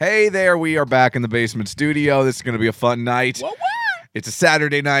Hey there, we are back in the basement studio. This is going to be a fun night. What? It's a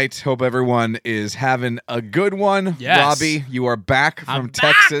Saturday night. Hope everyone is having a good one. Yes. Robbie, you are back from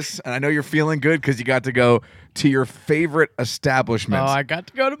Texas, and I know you're feeling good because you got to go to your favorite establishment. Oh, I got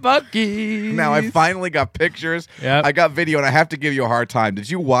to go to Buc-ee's. Now, I finally got pictures. Yep. I got video, and I have to give you a hard time. Did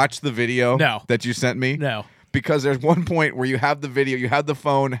you watch the video that you sent me? No. Because there's one point where you have the video, you have the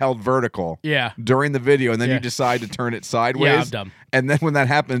phone held vertical during the video, and then you decide to turn it sideways. Yeah, I'm dumb. And then when that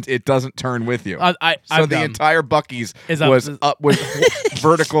happens, it doesn't turn with you. I'm the dumb. entire Buc-ee's was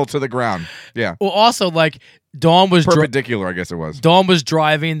vertical to the ground. Yeah. Well, also, like, Dawn was perpendicular, I guess it was. Dawn was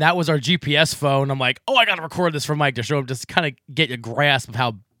driving. That was our GPS phone. I'm like, oh, I got to record this for Mike to show him, just kind of get a grasp of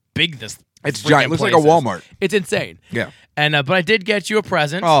how big this It's giant. It looks like a Walmart. Is. It's insane. Yeah. And but I did get you a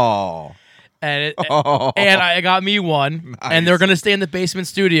present. Oh. And I got me one, Nice. and they're gonna stay in the basement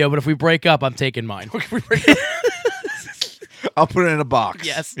studio. But if we break up, I'm taking mine. I'll put it in a box.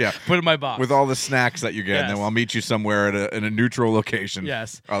 Yes. Yeah. Put it in my box with all the snacks that you get, Yes. and then I'll meet you somewhere in a neutral location.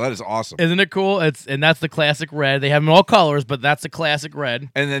 Yes. Oh, that is awesome. Isn't it cool? And that's the classic red. They have them in all colors, but that's the classic red.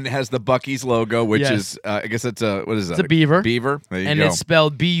 And then it has the Buc-ee's logo, which Yes. is I guess it's a what is that? It's a beaver. Beaver. There you And go. it's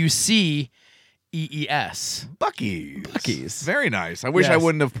spelled Buccees. Buc-ee's. Buc-ee's. Very nice. I wish I Yes.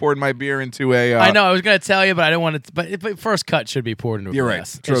 wouldn't have poured my beer into a. I know. I was gonna tell you, but I didn't want to. But first cut should be poured into a You're right.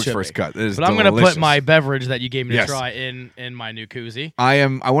 glass. It Tro's should first be. cut. It is But I'm gonna delicious. put my beverage that you gave me to Yes. try in my new koozie. I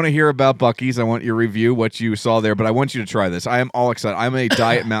want to hear about Buc-ee's. I want your review, what you saw there, but I want you to try this. I am all excited. I'm a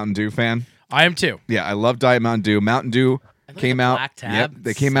Diet Mountain Dew fan. I am too. Yeah, I love Diet Mountain Dew. Mountain Dew came the out. black tab. Yep,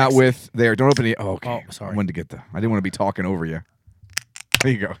 they came out with there. Don't open it. Oh, okay. Oh, sorry. I wanted to get the. I didn't want to be talking over you.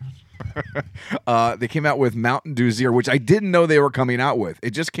 There you go. They came out with Mountain Dew Zero, which I didn't know they were coming out with.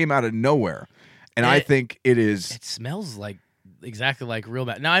 It just came out of nowhere, and I think it is. It smells like exactly like real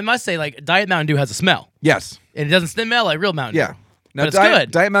Mountain. Now I must say, like Diet Mountain Dew has a smell, Yes. and it doesn't smell like real Mountain Yeah. Dew. Now, But it's Diet,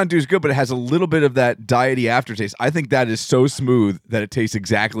 good. Diet Mountain Dew is good, but it has a little bit of that diety aftertaste. I think that is so smooth that it tastes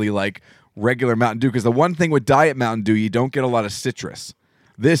exactly like regular Mountain Dew. Because the one thing with Diet Mountain Dew, you don't get a lot of citrus.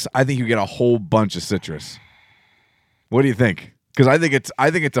 This, I think you get a whole bunch of citrus. What do you think? Because I think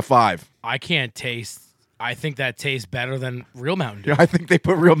it's a 5. I can't taste. I think that tastes better than real Mountain Dew. Yeah, I think they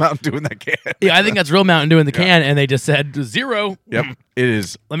put real Mountain Dew in that can. Yeah, I think that's real Mountain Dew in the can, and they just said 0. Yep, it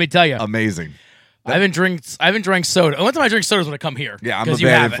is Let me tell you, amazing. I haven't drank soda. The only time I drink soda is when I come here. Yeah, I'm a 'cause you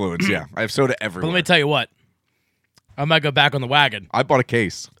bad have it. influence. Yeah, I have soda But everywhere. let me tell you what, I might go back on the wagon. I bought a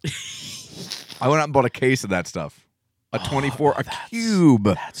case. I went out and bought a case of that stuff. A 24, a cube.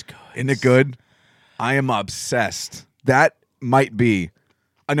 That's good. Isn't it good? I am obsessed. That might be.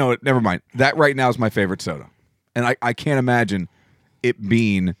 I know it. Never mind. That right now is my favorite soda, and I can't imagine it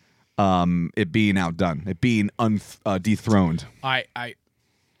being outdone. It being dethroned.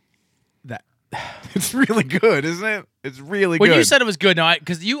 That. It's really good, isn't it? It's really When good. you said it was good, no,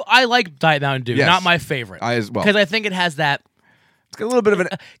 because I like Diet Mountain Dew, Yes. not my favorite. I as well. Because I think it has that It's got a little bit of an.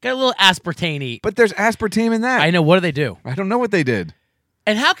 got a little aspartame-y. But there's aspartame in that. I know. What do they do? I don't know what they did.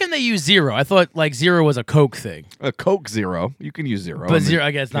 And how can they use Zero? I thought like Zero was a Coke thing, A Coke Zero. You can use Zero. but Zero,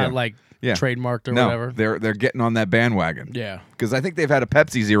 I guess, not yeah. like Yeah. trademarked or No, whatever. they're getting on that bandwagon. Yeah. Because I think they've had a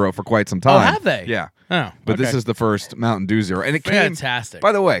Pepsi Zero for quite some time. have they? Yeah. Oh, But this okay. is the first Mountain Dew Zero. And it came. Fantastic.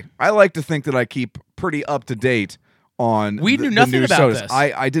 By the way, I like to think that I keep pretty up to date on We the, knew the nothing new about sodas. this.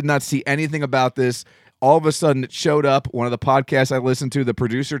 I did not see anything about this. All of a sudden, it showed up. One of the podcasts I listened to, the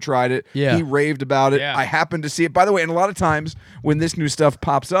producer tried it. Yeah. He raved about it. Yeah. I happened to see it. By the way, and a lot of times when this new stuff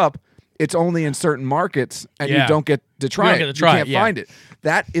pops up, it's only in certain markets, and you Yeah. don't get to try don't it. get to try you can't it, yeah. find it.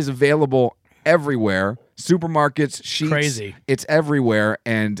 That is available everywhere. Supermarkets, Sheets. Crazy. It's everywhere,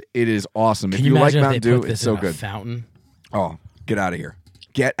 and it is awesome. Can if you you like imagine Mountain if they Dew, put this it's so in a good. fountain? Oh, get out of here.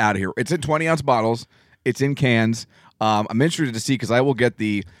 Get out of here. It's in 20-ounce bottles. It's in cans. I'm interested to see because I will get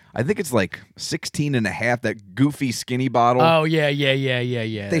I think it's like 16 and a half, that goofy skinny bottle. Oh yeah.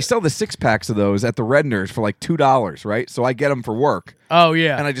 They sell the 6-packs of those at the Redners for like $2, right? So I get them for work, Oh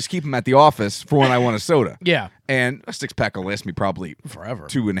yeah. and I just keep them at the office for when I want a soda. yeah. And a 6-pack will last me probably Forever.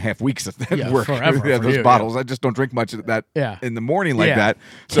 2.5 weeks at Yeah, work. forever Yeah, for those you, bottles. I just don't drink much of that Yeah. in the morning like Yeah. that.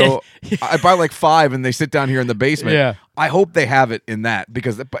 So I buy like 5, and they sit down here in the basement. Yeah. I hope they have it in that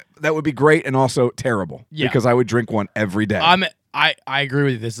because that would be great and also terrible. Yeah. Because I would drink one every day. I agree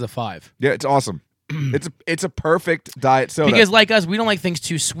with you. This is a 5. Yeah, it's awesome. it's a perfect diet soda. Because like us, we don't like things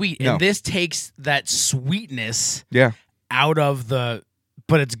too sweet, No. and this takes that sweetness yeah. out of but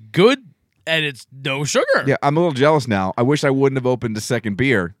it's good and it's no sugar. Yeah, I'm a little jealous now. I wish I wouldn't have opened a second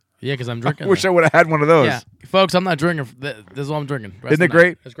beer Yeah, because I'm drinking. I wish I would have had one of those. Yeah, folks, I'm not drinking. This is what I'm drinking. Isn't it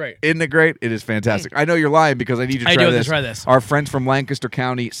great? It's great. Isn't it great? It is fantastic. I know you're lying because I need you to I try do have this. to try this. Our friends from Lancaster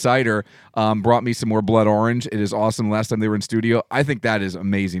County Cider brought me some more Blood Orange. It is awesome. Last time they were in studio, I think that is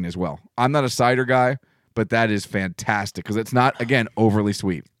amazing as well. I'm not a cider guy, but that is fantastic because it's not, again, overly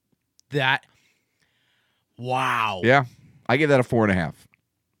sweet. Wow. Yeah, I give that a 4.5,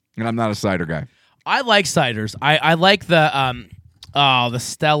 and I'm not a cider guy. I like ciders. I like the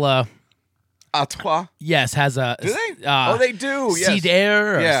Stella. À toi. Yes, has a. Do they? They do. Yes.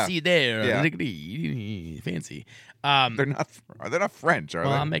 Cider. Yeah. Cider. Yeah. Fancy. They're not French, are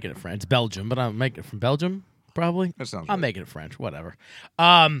Well, they? I'm making it French. It's Belgium, but I'm making it from Belgium, probably. That sounds I'm right. making it French. Whatever.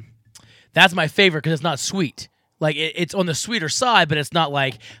 That's my favorite because it's not sweet. Like it's on the sweeter side, but it's not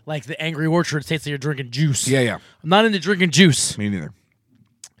like the Angry Orchard. It tastes like you're drinking juice. Yeah. I'm not into drinking juice. Me neither.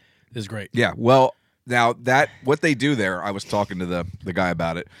 This is great. Yeah. Well, now what they do there, I was talking to the guy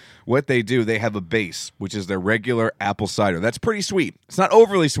about it. What they do, they have a base, which is their regular apple cider. That's pretty sweet. It's not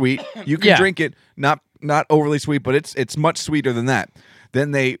overly sweet. You can drink it, not overly sweet, but it's much sweeter than that.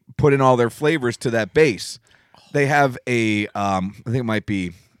 Then they put in all their flavors to that base. They have I think it might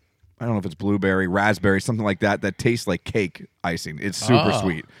be, I don't know if it's blueberry, raspberry, something like that tastes like cake icing. It's super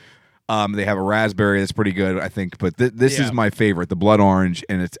sweet. They have a raspberry that's pretty good, I think. But this is my favorite, the Blood Orange,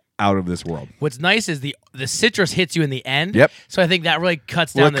 and it's out of this world. What's nice is the citrus hits you in the end. Yep. So I think that really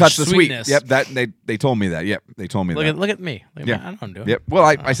cuts down cuts the the sweet. sweetness. Yep. That they told me that. Yep. They told me that. Look at me. Yeah. I don't do it. Yep. Well,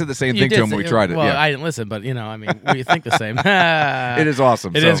 I said the same You thing to did him when we say- tried it. Well, Yeah. I didn't listen, but I mean, we think the same. It is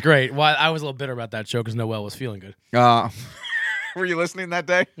awesome. It so, is great. Well, I was a little bitter about that show because Noel was feeling good. Were you listening that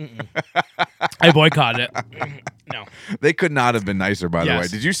day? I boycotted it. No. They could not have been nicer, by the way.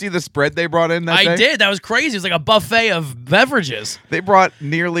 Yes. Did you see the spread they brought in that day? I did. That was crazy. It was like a buffet of beverages. They brought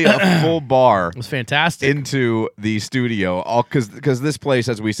nearly a full bar It was fantastic. into the studio, all because this place,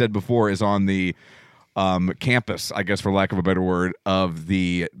 as we said before, is on the campus, I guess, for lack of a better word, of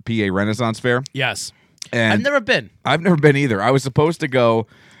the PA Renaissance Fair. Yes. And I've never been. I've never been either. I was supposed to go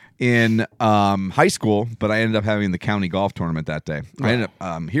in high school, but I ended up having the county golf tournament that day. I ended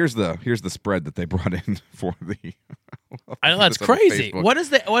up here's the spread that they brought in for the. I know that's this on crazy.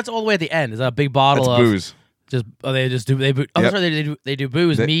 Facebook. What's all the way at the end? Is that a big bottle That's of booze. Just they do Yep. sorry, they do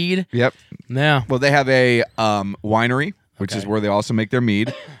booze, mead. Yep. Yeah. Well, they have a winery, which is Okay. where they also make their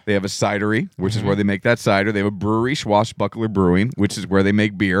mead. They have a cidery, which is where they make that cider. They have a brewery, Swashbuckler Brewing, which is where they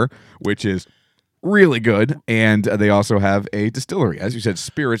make beer, which is really good. And they also have a distillery, as you said,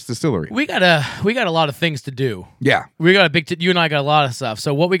 Spirits Distillery. We got a lot of things to do. Yeah. We got you and I got a lot of stuff.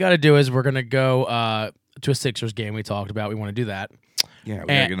 So what we got to do is we're gonna go to a Sixers game we talked about. We want to do that, Yeah, we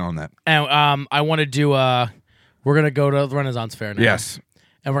gotta And- get on that. and I want to do. We're gonna go to the Renaissance Fair now. Yes.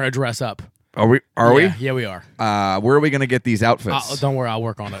 And we're gonna dress up. Are we? Yeah, we are. Where are we gonna get these outfits? Don't worry, I'll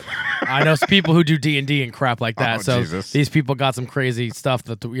work on it. I know some people who do D&D and crap like that. Oh, so Jesus. these people got some crazy stuff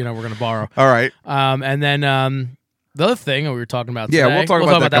that we're gonna borrow. All right. And then the other thing we were talking about. Yeah, today, we'll talk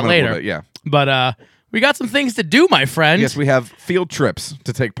about that coming up a later. little bit, yeah. But we got some things to do, my friend. Yes, we have field trips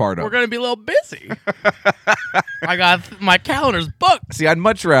to take part of. We're gonna be a little busy. I got my calendar's booked. See, I'd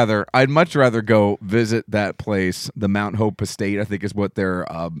much rather go visit that place, the Mount Hope Estate, I think is what their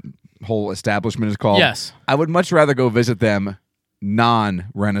whole establishment is called. Yes. I would much rather go visit them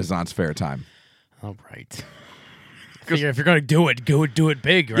non-Renaissance Fair time. All right. Figure if you're gonna do it, do it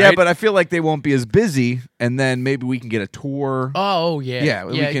big, right? Yeah, but I feel like they won't be as busy, and then maybe we can get a tour. oh yeah, Yeah,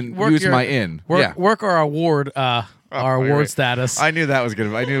 we can work use my inn. Yeah. work our award, right. status. I knew that was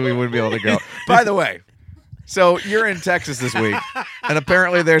good. I knew we wouldn't be able to go. By the way, so you're in Texas this week, and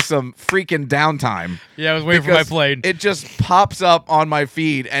apparently there's some freaking downtime. Yeah, I was waiting for my because plane. It just pops up on my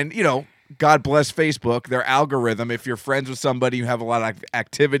feed, and God bless Facebook, their algorithm. If you're friends with somebody, you have a lot of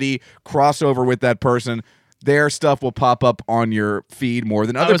activity, crossover with that person, their stuff will pop up on your feed more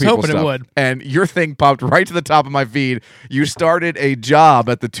than other was people's hoping it stuff. would. And your thing popped right to the top of my feed. You started a job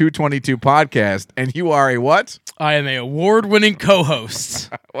at the 222 podcast, and you are a what? I am a award-winning co-host.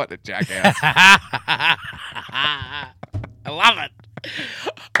 What a jackass. I love it.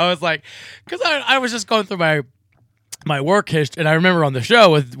 I was like, because I was just going through my work history, and I remember on the show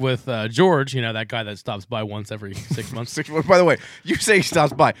with George, that guy that stops by once every 6 months. By the way, you say he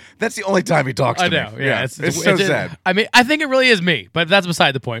stops by. That's the only time he talks to I me. know, yeah, it's so sad. I mean, I think it really is me, but that's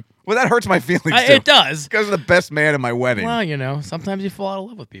beside the point. Well, that hurts my feelings, too. It does. Because of the best man in my wedding. Well, sometimes you fall out of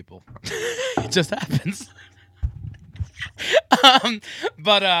love with people. It just happens.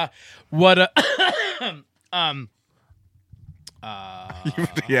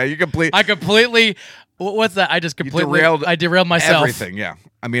 Yeah, you complete. I completely. What's that? I just completely. derailed I derailed myself. everything, yeah.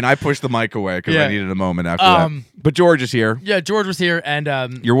 I mean, I pushed the mic away because Yeah. I needed a moment after that. But George is here. Yeah, George was here, and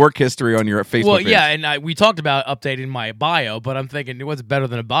Your work history on your Facebook page. yeah, and we talked about updating my bio, but I'm thinking what's better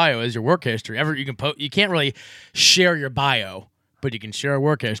than a bio is your work history. You can't really share your bio, but you can share a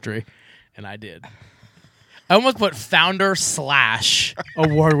work history, and I did. I almost put founder /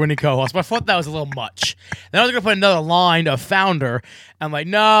 award-winning co-host, but I thought that was a little much. Then I was going to put another line of founder. I'm like,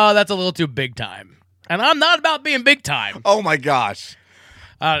 no, that's a little too big time. And I'm not about being big time. Oh, my gosh.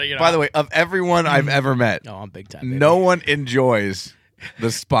 By the way, of everyone I've ever met, no, I'm big time. Baby. no one enjoys the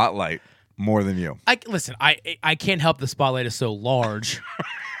spotlight more than you. Listen, I can't help the spotlight is so large.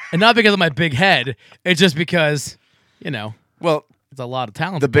 And not because of my big head. It's just because, Well, it's a lot of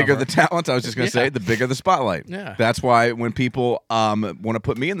talent. the to bigger cover. the talent, I was just going to say, the bigger the spotlight. Yeah. That's why when people want to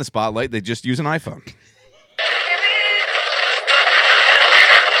put me in the spotlight, they just use an iPhone.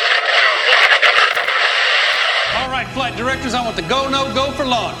 All right, flight directors, I want the go, no, go for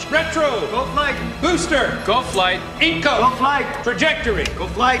launch. Retro. Go flight. Booster. Go flight. Eco. Go flight. Trajectory. Go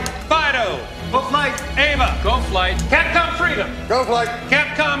flight. Fido. Go flight. Ava. Go flight. Capcom Freedom. Go flight.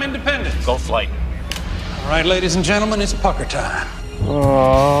 Capcom Independence. Go flight. All right, ladies and gentlemen, it's pucker time.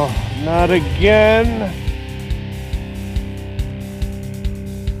 Oh, not again.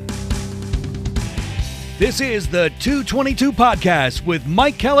 This is the 222 Podcast with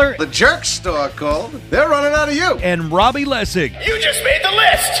Mike Keller The Jerk Store called. They're running out of you. and Robbie Lessig. You just made the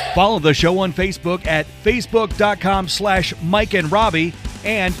list! Follow the show on Facebook at facebook.com/Mike and Robbie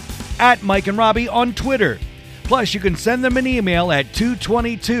and at Mike and Robbie on Twitter. Plus, you can send them an email at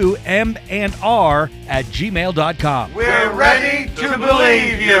 222mnr@gmail.com. We're ready to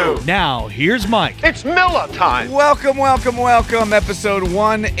believe you. Now, here's Mike. It's Miller time. Welcome. Episode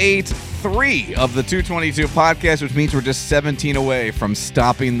 183 of the 222 Podcast, which means we're just 17 away from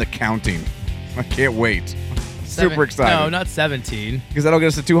stopping the counting. I can't wait. Super excited. No, not 17. Because that'll get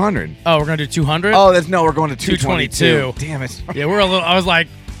us to 200. Oh, we're going to do 200? Oh, we're going to 222. 222. Damn it. Yeah, I was like,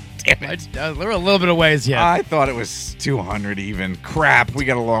 damn it. We're a little bit of ways yet. I thought it was 200 even. Crap, we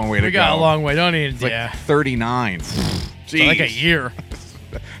got a long way to go. We got a long way. Don't need, It's like yeah. 39. Jeez. Like a year.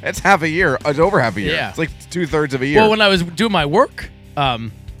 It's half a year. It's over half a year. Yeah. It's like 2/3 of a year. Well, when I was doing my work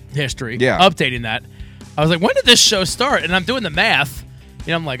history, updating that, I was like, when did this show start? And I'm doing the math.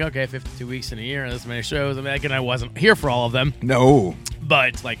 I'm like, okay, 52 weeks in a year and this many shows. I mean, again, I wasn't here for all of them, No. but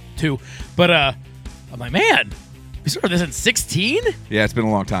it's like 2. But I'm like, man, we started this in 16? Yeah, it's been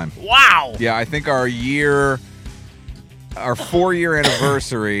a long time. Wow. Yeah, I think our 4-year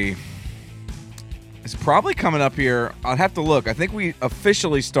anniversary is probably coming up here. I'll have to look. I think we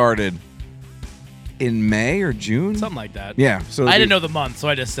officially started in May or June. Something like that. Yeah. So I didn't know the month, so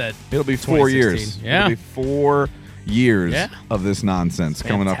I just said it'll be 4 years. 2016. Yeah. It'll be 4 years Yeah. of this nonsense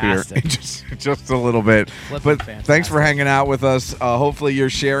coming up here. Fantastic. just a little bit. Flippin' But fantastic. thanks for hanging out with us. Hopefully you're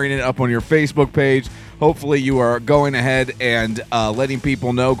sharing it up on your Facebook page. Hopefully you are going ahead and letting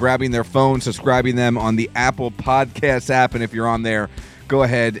people know, grabbing their phone, subscribing them on the Apple Podcasts app. And if you're on there, go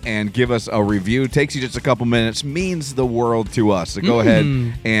ahead and give us a review. Takes you just a couple minutes, means the world to us. So go ahead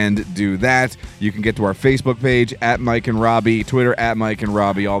and do that. You can get to our Facebook page at Mike and Robbie, Twitter at Mike and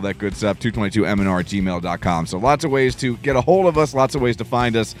Robbie, all that good stuff, 222mnr@gmail.com. So lots of ways to get a hold of us, lots of ways to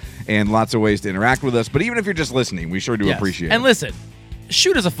find us, and lots of ways to interact with us. But even if you're just listening, we sure do Yes. appreciate And it. listen,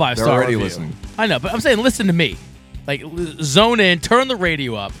 shoot us a 5-star They're already review. listening. I know, but I'm saying listen to me. Like, zone in, turn the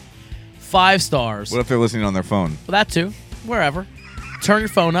radio up. 5 stars. What if they're listening on their phone? Well, that too. Wherever. Turn your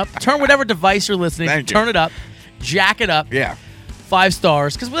phone up. Turn whatever device you're listening to. Thank you. Turn it up. Jack it up. Yeah. 5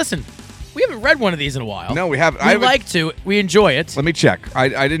 stars. Because listen, we haven't read one of these in a while. No, we haven't. We like to. We enjoy it. Let me check.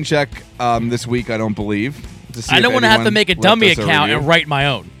 I didn't check this week, I don't believe. To see I if don't want to have to anyone make a left dummy us a account review. and write my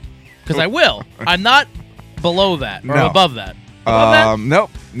own. Because I will. I'm not below that or No. above that. Above that? Nope.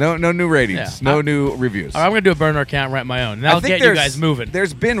 No new ratings. Yeah. No new reviews. All right, I'm going to do a burner account and write my own. And I I'll think get you there's- guys moving.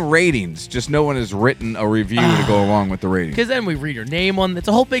 There's been ratings, just no one has written a review to go along with the ratings. Because then we read your name on. It's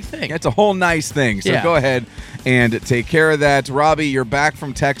a whole big thing. It's a whole nice thing. So Yeah. go ahead and take care of that. Robbie, you're back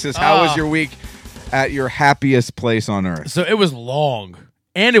from Texas. How was your week at your happiest place on earth? So it was long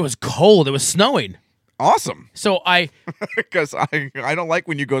and it was cold. It was snowing. Awesome. So I Because I don't like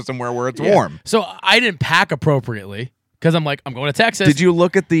when you go somewhere where it's warm. So I didn't pack appropriately because I'm like, I'm going to Texas. Did you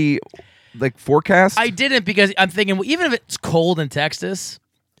look at the forecast? I didn't because I'm thinking, well, even if it's cold in Texas,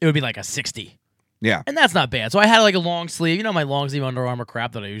 it would be like a 60. Yeah. And that's not bad. So I had like a long sleeve, my long sleeve Under Armour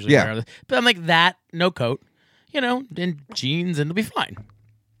crap that I usually Yeah. wear. But I'm like, that, no coat, in jeans, and it'll be fine.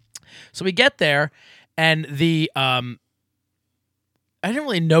 So we get there, and the I didn't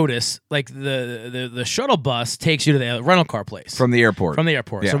really notice like the shuttle bus takes you to the rental car place From the airport.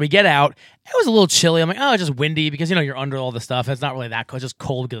 So we get out. It was a little chilly. I'm like, oh, it's just windy because you're under all the stuff. It's not really that cold. It's just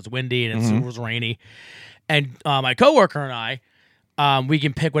cold because it's windy and it was rainy. And my coworker and I, we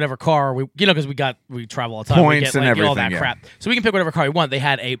can pick whatever car because we travel all the time. Points we get, and all that everything, crap. So we can pick whatever car we want. They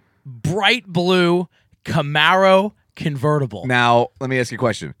had a bright blue Camaro convertible. Now, let me ask you a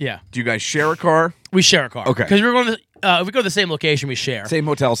question. Yeah. Do you guys share a car? We share a car. Okay. Because we were going to. If we go to the same location, we share. Same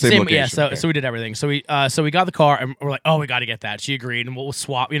hotel, same location. Yeah, so Okay. so we did everything. So we got the car, and we're like, oh, we got to get that. She agreed, and we'll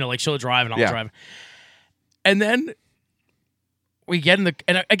swap. Like she'll drive, and I'll drive. And then we get in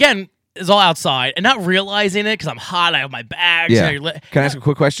and again, it's all outside, and not realizing it because I'm hot. I have my bags. Yeah. Can I ask a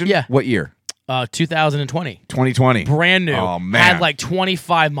quick question? Yeah. What year? 2020, 2020. brand new. Oh, man. Had like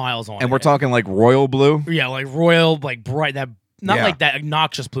 25 miles on it. And we're talking like royal blue? Yeah, like royal, like bright. That not Yeah. like that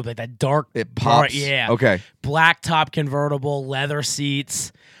obnoxious blue, like that dark. It pops. bright- yeah. Okay. Black top convertible, leather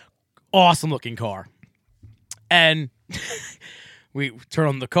seats, awesome looking car. And we turn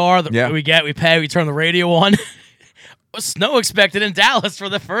on the car. We pay. We turn the radio on. Snow expected in Dallas for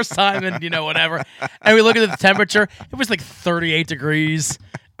the first time, and whatever. And we look at the temperature. It was like 38 degrees.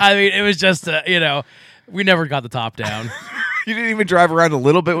 I mean, it was just we never got the top down. You didn't even drive around a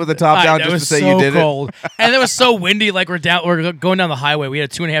little bit with the top down just to say you did cold. And it was so windy. Like we're going down the highway. We had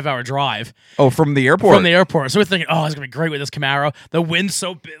a 2.5 hour drive. Oh, from the airport? From the airport. So we're thinking, oh, it's gonna be great with this Camaro. The wind's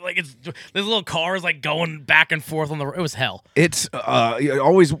so big, like this little car is like going back and forth on the road. It was hell. It's it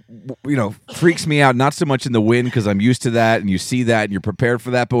always freaks me out. Not so much in the wind because I'm used to that, and you see that, and you're prepared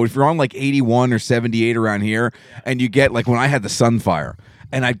for that. But if you're on like 81 or 78 around here, and you get like when I had the Sunfire.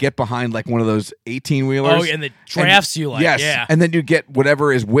 And I'd get behind like one of those 18-wheelers. Oh, and it drafts you like, yes. yeah. And then you get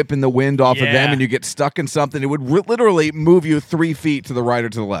whatever is whipping the wind off of them, and you get stuck in something. It would literally move you 3 feet to the right or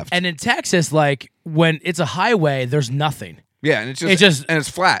to the left. And in Texas, like when it's a highway, there's nothing. Yeah, and it's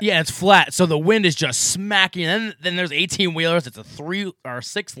flat. Yeah, it's flat. So the wind is just smacking. And then there's 18-wheelers. It's a 3 or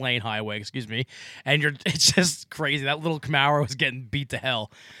 6 lane highway, excuse me. And it's just crazy. That little Camaro was getting beat to hell.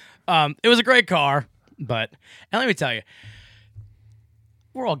 It was a great car, and let me tell you.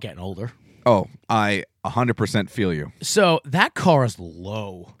 We're all getting older. Oh, I 100% feel you. So that car is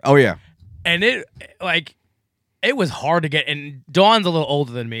low. Oh, yeah. And it was hard to get. And Dawn's a little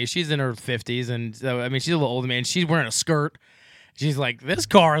older than me. She's in her 50s. And so, she's a little older than me. And she's wearing a skirt. She's like, this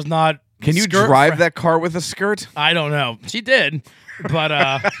car is not. Can you drive that car with a skirt? I don't know. She did.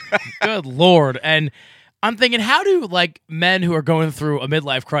 But good Lord. And I'm thinking, how do like men who are going through a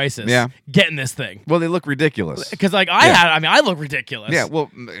midlife crisis get in this thing? Well, they look ridiculous. Because like I look ridiculous. Yeah. Well,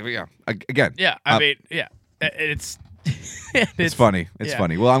 yeah. Again. Yeah. It's it's funny. It's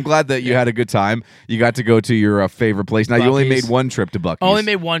funny. Well, I'm glad that you had a good time. You got to go to your favorite place. Now, you only made one trip to Buc-ee's. Only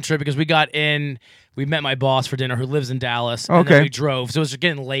made one trip because we met my boss for dinner who lives in Dallas. And then we drove. So it was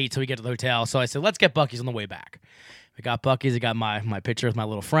getting late, so we get to the hotel. So I said, let's get Buc-ee's on the way back. I got Buc-ee's. I got my picture with my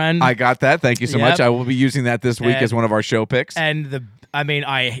little friend. I got that. Thank you so much. I will be using that this week as one of our show picks. And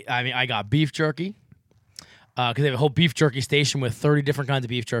I got beef jerky because they have a whole beef jerky station with 30 different kinds of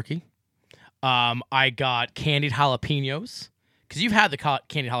beef jerky. I got candied jalapenos because you've had the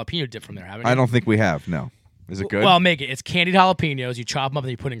candied jalapeno dip from there, haven't you? I don't think we have. No. Is it good? Well, make it. It's candied jalapenos. You chop them up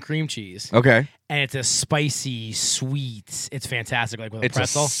and you put in cream cheese. Okay. And it's a spicy, sweet. It's fantastic, like with a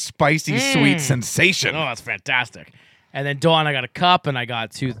pretzel. It's a spicy, sweet sensation. Oh, that's fantastic. And then Dawn, I got a cup, and I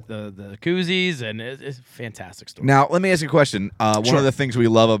got the koozies, and it's a fantastic story. Now, let me ask you a question. One of the things we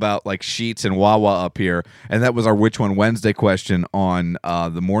love about like Sheetz and Wawa up here, and that was our Which One Wednesday question on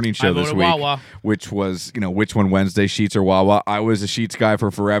the morning show this week, Wawa. which was, Which One Wednesday, Sheetz or Wawa. I was a Sheetz guy for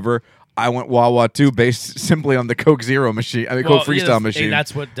forever. I went Wawa too, based simply on the Coke Zero machine. Coke Freestyle machine.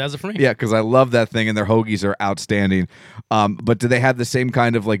 That's what does it for me. Yeah, because I love that thing, and their hoagies are outstanding. But do they have the same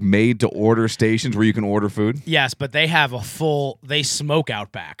kind of like made-to-order stations where you can order food? Yes, but they have they smoke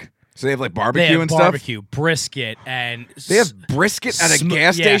out back. So they have like barbecue and stuff? Barbecue, brisket, and they have brisket at a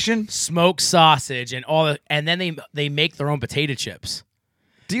gas station? Smoked sausage and all and then they make their own potato chips.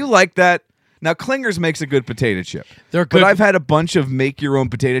 Do you like that? Now, Klinger's makes a good potato chip. They're good. But I've had a bunch of make-your-own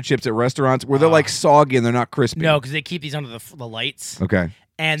potato chips at restaurants where they're like soggy and they're not crispy. No, because they keep these under the lights. Okay.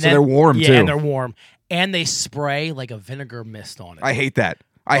 And so they're warm, too. Yeah, and they're warm. And they spray like a vinegar mist on it. I hate that.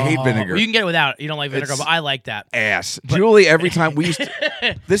 I hate vinegar. Well, you can get it without. You don't like vinegar, but I like that. Ass. Julie, every time we used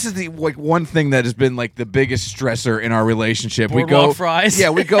to... This is the one thing that has been like the biggest stressor in our relationship. Boardwalk fries.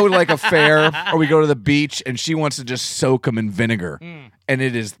 Yeah, we go to like a fair or we go to the beach and she wants to just soak them in vinegar. And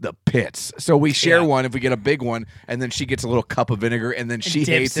it is the pits. So we share one if we get a big one, and then she gets a little cup of vinegar, and then she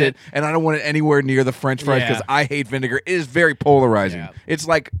hates it. And I don't want it anywhere near the French fries because I hate vinegar. It is very polarizing. Yeah. It's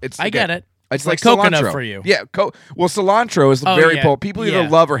like... I get it. It's like coconut cilantro for you. Yeah. Well, cilantro is very yeah. polar. People either Yeah.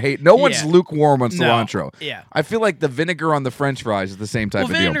 love or hate. No one's Yeah. lukewarm on No. cilantro. Yeah. I feel like the vinegar on the French fries is the same type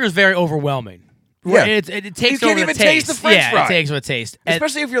Well, of vinegar deal. is very overwhelming. Yeah. It takes You can't over even the taste the French fry. It takes over the taste. And-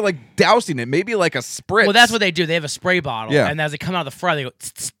 Especially if you're like dousing it, maybe like a spritz. well, that's what they do. They have a spray bottle, Yeah. and as they come out of the fry, they go,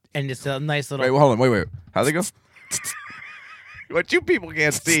 tsk, tsk, and it's a nice little. Wait, hold on. Wait. How they go? What you people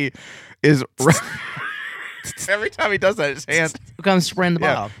can't see is every time he does that, his hand. comes spraying the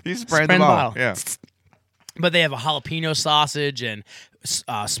Yeah, bottle. he's spraying the bottle. Yeah. But they have a jalapeno sausage and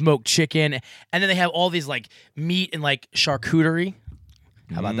smoked chicken, and then they have all these like meat and like charcuterie.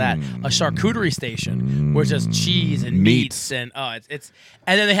 How about that? A charcuterie station where it's just cheese and meats and it's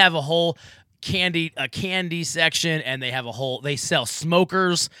and then they have a whole candy section, and they sell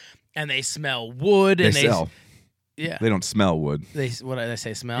smokers, and they smell wood They and sell. yeah. They don't smell wood. What did I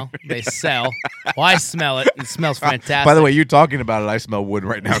say? Smell? They sell. Well, I smell it. It smells fantastic. By the way, you talking about it, I smell wood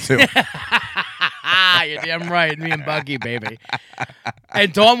right now too. You're damn right. Me and Buggy, baby.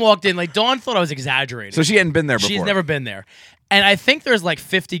 And Dawn walked in. Like, Dawn thought I was exaggerating. So she hadn't been there before. She's never been there. And I think there's like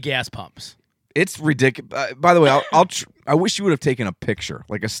 50 gas pumps. It's ridiculous. By the way, I wish you would have taken a picture,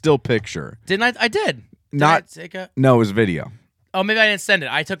 like a still picture. Didn't I? I did. Not- Did I take a? No, it was video. Oh, maybe I didn't send it.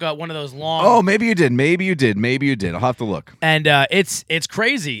 I took one of those long. Oh, maybe you did. Maybe you did. I'll have to look. And it's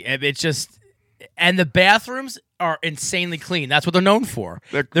crazy. It's just, and the bathrooms are insanely clean. That's what they're known for.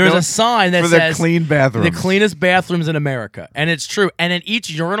 They're There's known a sign that for their says clean bathrooms. the cleanest bathrooms in America, and it's true. And in each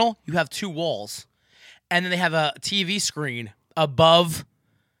urinal, you have 2 walls, and then they have a TV screen above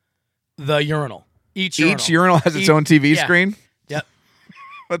the urinal. Each urinal has its own TV yeah. screen. Yep.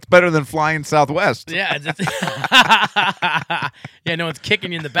 That's better than flying Southwest. Yeah. Yeah. No one's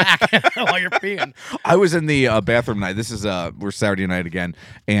kicking you in the back while you're peeing. I was in the bathroom night. This is we're Saturday night again,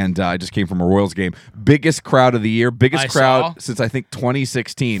 and I just came from a Royals game. Biggest crowd of the year, biggest I crowd saw. since I think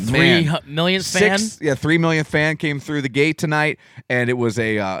 2016. 3 Man, million fan. 3 million fan came through the gate tonight, and it was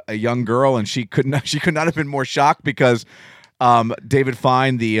a young girl, and she could not have been more shocked because David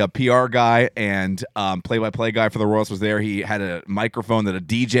Fine, the PR guy and play-by-play guy for the Royals, was there. He had a microphone that a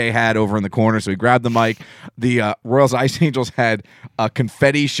DJ had over in the corner, so he grabbed the mic. The Royals Ice Angels had a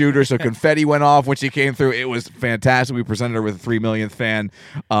confetti shooter, so confetti went off when she came through. It was fantastic. We presented her with a 3 millionth fan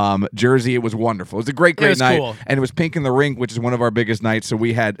jersey. It was wonderful. It was a great was night, cool. and it was Pink in the Rink, which is one of our biggest nights. So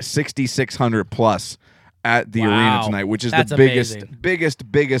we had 6,600 plus at the arena Wow. tonight, which is That's the amazing.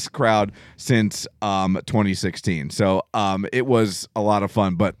 biggest crowd since 2016. So it was a lot of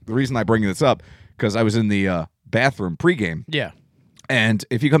fun. But the reason I bring this up, because I was in the bathroom pregame, Yeah. and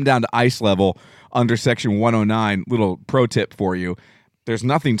if you come down to ice level under section 109, little pro tip for you, there's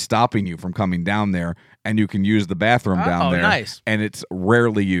nothing stopping you from coming down there, and you can use the bathroom down there. Nice. And it's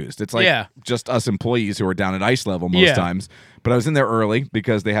rarely used. It's like Yeah. just us employees who are down at ice level most Yeah. times. But I was in there early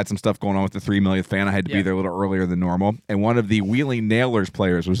because they had some stuff going on with the 3 millionth fan. I had to be Yeah. there a little earlier than normal. And one of the Wheeling Nailers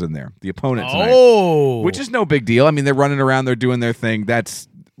players was in there, the opponent tonight. Oh. Which is no big deal. I mean, they're running around, they're doing their thing.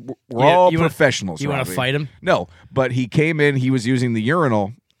 We're all you wanna- professionals. you wanna Robbie. fight him? No, but he came in, he was using the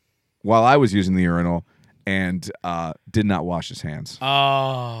urinal while I was using the urinal, and did not wash his hands.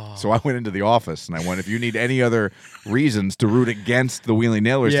 Oh. So I went into the office and I went, if you need any other reasons to root against the Wheeling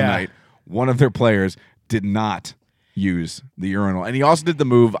Nailers Yeah. tonight, one of their players did not use the urinal. And he also did the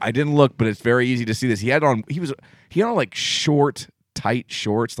move. I didn't look, but it's very easy to see this. He had on like short, tight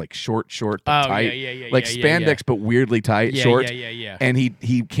shorts, like short but Oh, tight. yeah, like yeah, spandex yeah. but weirdly tight Yeah, shorts. yeah. And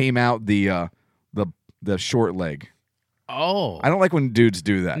he came out the short leg. Oh. I don't like when dudes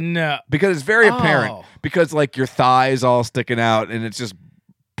do that. No. Because it's very apparent. Oh. Because like your thighs all sticking out, and it's just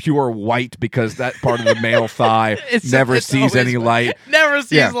pure white because that part of the male thigh never it's sees always- any light. Never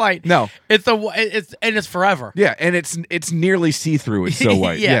sees Yeah. light. No. It's forever. Yeah, and it's nearly see through. It's so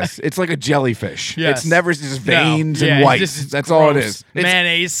white. Yeah. Yes, it's like a jellyfish. Yes. It's never just No. veins Yeah, and it's white. just That's all it gross. is. It's,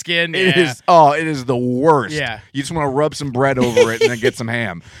 Mayonnaise skin. it yeah. is. Oh, it is the worst. Yeah. You just want to rub some bread over it and then get some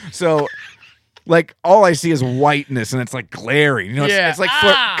ham. So. Like all I see is whiteness, and it's like glaring. You know, Yeah. it's like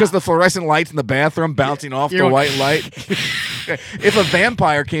because the fluorescent lights in the bathroom bouncing off the You're- white light. If a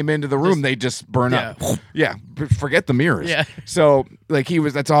vampire came into the room, they just burn up. Yeah, forget the mirrors. Yeah. So like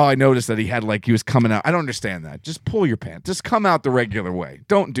that's all I noticed, that he had like he was coming out. I don't understand that. Just pull your pants. Just come out the regular way.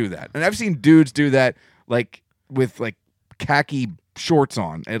 Don't do that. And I've seen dudes do that like with like khaki shorts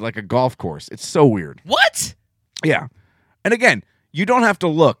on at like a golf course. It's so weird. What? Yeah. And again, you don't have to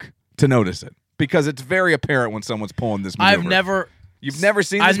look to notice it, because it's very apparent when someone's pulling this maneuver. I've never. You've never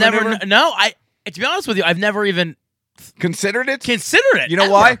seen this I've never. maneuver? No. To be honest with you, I've never even considered it. considered it. You know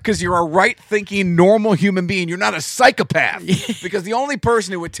ever. why? Because you're a right-thinking, normal human being. You're not a psychopath. Because the only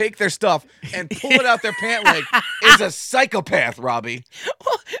person who would take their stuff and pull it out their pant leg is a psychopath, Robbie.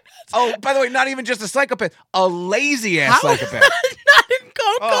 Oh, by the way, not even just a psychopath, a lazy-ass psychopath. Not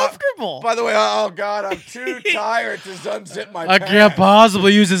uncomfortable. By the way, oh God, I'm too tired to unzip my I pants. can't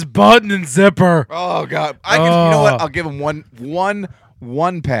possibly use this button and zipper. Oh God, I can. You know what? I'll give him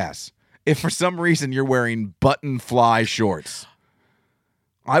one pass. If for some reason you're wearing button fly shorts,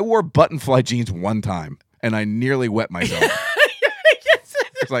 I wore button fly jeans one time and I nearly wet myself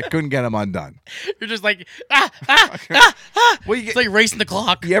because I couldn't get them undone. You're just like Well, you it's like racing the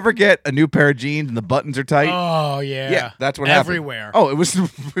clock. You ever get a new pair of jeans and the buttons are tight? Oh yeah. Yeah, that's what happened. Everywhere. Oh, it was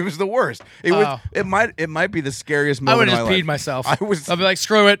the worst. It might be the scariest I moment would of have my just life. peed myself. I'd I'd be like,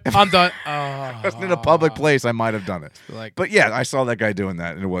 screw it, I'm done. I was in a public place, I might have done it. Like- But yeah, I saw that guy doing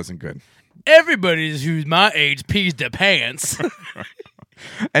that, and it wasn't good. Everybody who's my age pees their pants.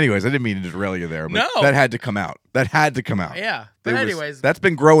 Anyways, I didn't mean to derail you there, but No. that had to come out. Yeah. But It was- anyways, that's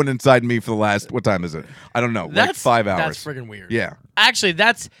been growing inside me for the last, what time is it? I don't know, like that's 5 hours. That's friggin' weird. Yeah. Actually,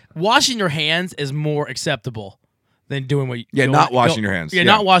 that's washing your hands is more acceptable than doing what. Yeah, not washing your hands. Yeah,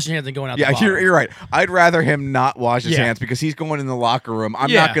 Yeah. not washing your hands and going out. Yeah, the bottom. you're right. I'd rather him not wash his Yeah. hands because he's going in the locker room. I'm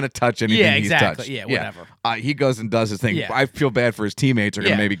Yeah. not going to touch anything Yeah, he's exactly. touched. Yeah, whatever. He goes and does his thing. Yeah. I feel bad for his teammates are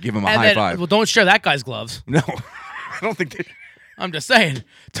going Yeah. to maybe give him a And high then- five. Well, don't share that guy's gloves. No, I don't think they... I'm just saying,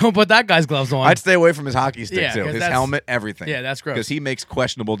 don't put that guy's gloves on. I'd stay away from his hockey stick, Yeah, too. 'cause His that's- helmet, everything. Yeah, that's gross. Because he makes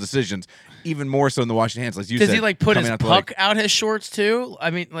questionable decisions, even more so in the washing hands, like you Does said. he like put coming his out the puck leg. out his shorts too?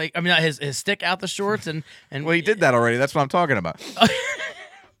 I mean, not his stick out the shorts and Well, he did that already. That's what I'm talking about.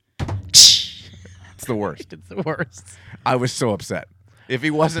 It's the worst. It's the worst. I was so upset. If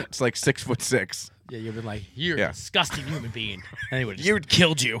he wasn't like 6'6", Yeah, you've been like, you're Yeah. a disgusting human being. And he would have You'd-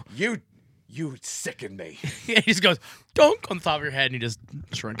 killed you. you sicken me. He just goes, dunk on top of your head, and you just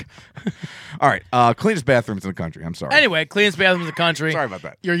shrink. All right, cleanest bathrooms in the country. I'm sorry. Anyway, cleanest bathroom in the country. Sorry about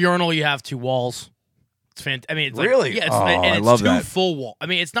that. Your urinal, you have 2 walls. It's fantastic. I mean, it's Really? Like, yeah, it's, Oh, and I it's love 2 that. full wall. I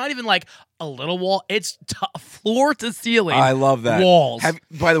mean, it's not even like a little wall. It's floor to ceiling. I love that. Walls.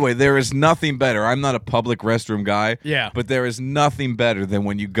 By the way, there is nothing better. I'm not a public restroom guy. Yeah. But there is nothing better than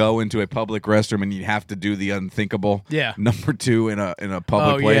when you go into a public restroom and you have to do the unthinkable. Yeah. Number 2 in a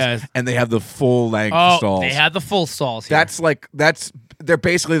public Oh, place, yes. and they have the full length Oh, stalls. they had the full stalls here. They're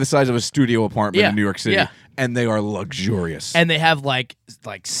basically the size of a studio apartment Yeah, in New York City, yeah. and they are luxurious. and they have like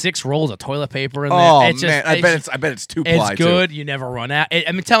 6 rolls of toilet paper in there. oh It's just, man, I bet it's 2 ply It's good. You never run out.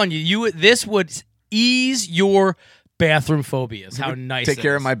 I'm telling you, this would ease your bathroom phobias. How nice. Take it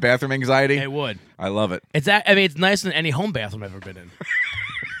care is. of my bathroom anxiety. It would. I love it. It's nicer than any home bathroom I've ever been in.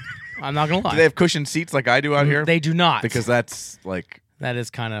 I'm not gonna lie. Do they have cushioned seats like I do out here? They do not. because that's that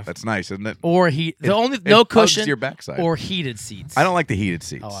is kind of that's nice, isn't it? or heat. The only it no hugs cushion your backside. or heated seats. I don't like the heated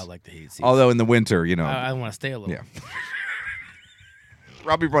seats. Oh, I like the heated seats. Although in the winter, I want to stay a little. yeah.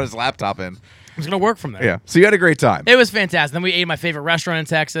 Robbie brought his laptop in. It's gonna work from there. Yeah. So you had a great time. It was fantastic. Then we ate my favorite restaurant in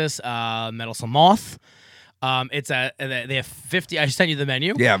Texas, Meddlesome Moth. They have 50. I sent you the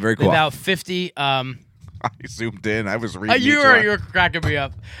menu. Yeah, very cool. About 50. I zoomed in. I was reading. You each were one. cracking me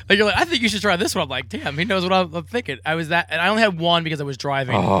up. Like you're like, I think you should try this one. I'm like, damn, he knows what I'm thinking. I was that, and I only had one because I was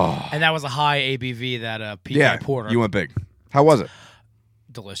driving, and that was a high ABV that PK Yeah. Porter. You went big. How was it?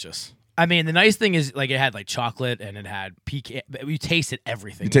 Delicious. I mean, the nice thing is like it had like chocolate and it had pecan. You tasted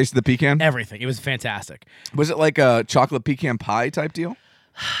everything. You tasted the pecan? everything. It was fantastic. Was it like a chocolate pecan pie type deal?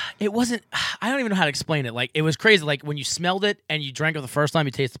 It wasn't. I don't even know how to explain it. Like it was crazy. Like when you smelled it and you drank it the first time,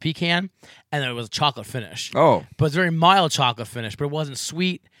 you taste the pecan, and then it was a chocolate finish. Oh. But it's very mild chocolate finish, but it wasn't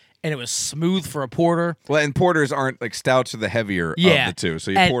sweet, and it was smooth for a porter. Well, and porters aren't like stouts are the heavier Yeah, of the two,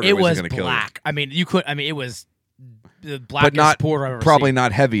 so your and porter it wasn't was going to kill you. black. I mean, you could. I mean, it was the But blackest not porter I've ever probably seen.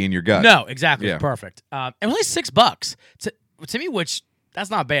 not heavy in your gut. No, exactly. Yeah. Perfect. It was only $6 to me, which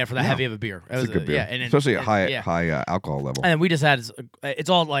that's not bad for that heavy of a beer. It It's was a good beer, Yeah, and especially at high yeah. alcohol level. And then we just had it's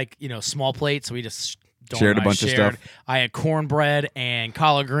all like small plates, so we just Shared a bunch of stuff? I had cornbread and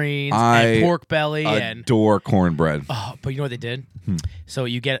collard greens I and pork belly and Adore cornbread. but you know what they did? So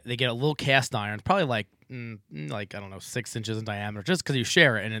they get a little cast iron, probably like I don't know 6 inches in diameter, just because you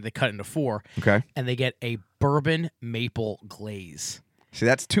share it, and then they cut it into 4. Okay. And they get a bourbon maple glaze. See,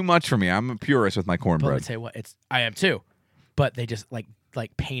 that's too much for me. I'm a purist with my But let me cornbread. tell you what, I am too. But they just like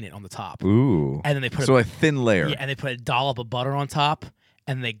paint it on the top. Ooh. And then they put a thin layer. Yeah, and they put a dollop of butter on top,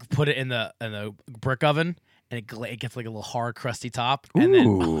 and they put it in the brick oven, and it gets like a little hard, crusty top. And then,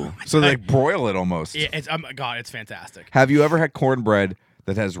 Ooh. So they like broil it almost. yeah, it's God, it's fantastic. Have you ever had cornbread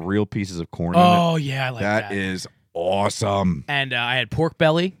that has real pieces of corn in it? Oh yeah, I like that. That is awesome. And I had pork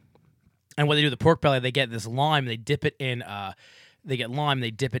belly, And what they do with the pork belly, they get this lime, they dip it in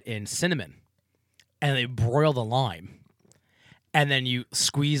they dip it in cinnamon. And they broil the lime. And then you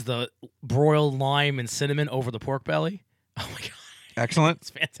squeeze the broiled lime and cinnamon over the pork belly. Oh my god. Excellent.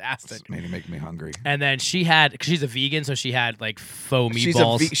 It's fantastic. It's making me hungry. And then cause she's a vegan, so she had like faux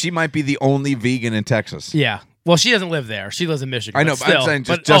meatballs. She might be the only vegan in Texas. Yeah. Well, she doesn't live there. She lives in Michigan. I know, but I'm saying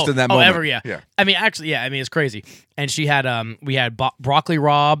just in that moment. Yeah. I mean, actually, yeah. I mean, it's crazy. And she had we had broccoli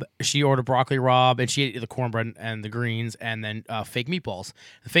rabe. She ordered broccoli rabe, and she ate the cornbread and the greens, and then fake meatballs.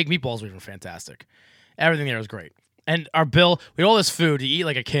 The fake meatballs were fantastic. Everything there was great. And our bill, we had all this food. You eat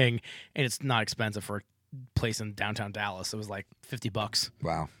like a king, and it's not expensive for a place in downtown Dallas. It was like $50.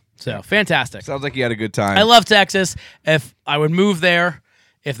 Wow. So fantastic. Sounds like you had a good time. I love Texas. If I would move there,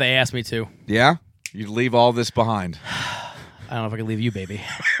 if they asked me to. Yeah? You'd leave all this behind. I don't know if I could leave you, baby.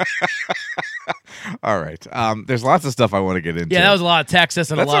 All right. There's lots of stuff I want to get into. Yeah, that was a lot of Texas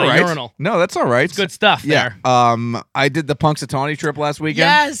and That's a lot all right. of urinal. No, that's all right. It's good stuff Yeah. there. I did the Punxsutawney trip last weekend.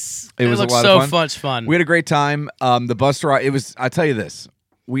 Yes. It was a looked lot so of fun. much fun. We had a great time. The bus ride, I tell you this,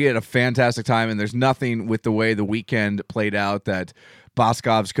 we had a fantastic time, and there's nothing with the way the weekend played out that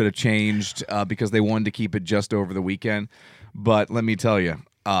Boscov's could have changed because they wanted to keep it just over the weekend. But let me tell you,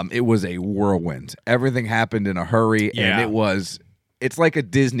 it was a whirlwind. Everything happened in a hurry, Yeah. and it's like a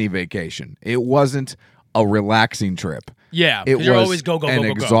Disney vacation. It wasn't a relaxing trip. Yeah, It 'cause you're was always go, an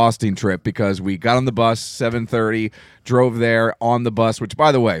exhausting trip because we got on the bus 7:30, drove there on the bus, which,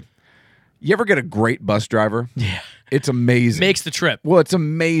 by the way, you ever get a great bus driver? Yeah. It's amazing. Makes the trip. Well, it's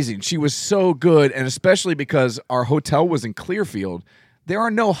amazing. She was so good, and especially because our hotel was in Clearfield, there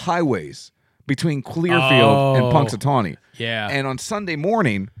are no highways between Clearfield and Punxsutawney. Yeah. And on Sunday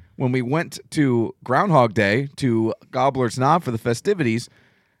morning, when we went to Groundhog Day to Gobbler's Knob for the festivities,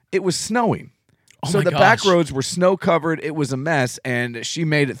 it was snowing. So my the gosh. back roads were snow covered. It was a mess, and she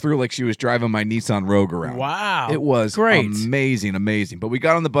made it through like she was driving my Nissan Rogue around. Wow. It was great. amazing. But we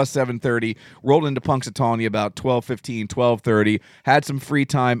got on the bus 7:30, rolled into Punxsutawney about 12:15, 12:30, had some free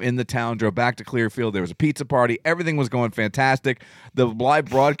time in the town, drove back to Clearfield. There was a pizza party. Everything was going fantastic. The live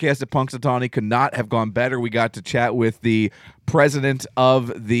broadcast at Punxsutawney could not have gone better. We got to chat with the president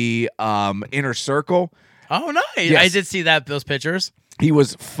of the Inner Circle. Oh, nice. Yes. I did see those pictures. He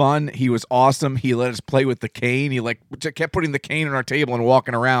was fun. He was awesome. He let us play with the cane. He kept putting the cane on our table and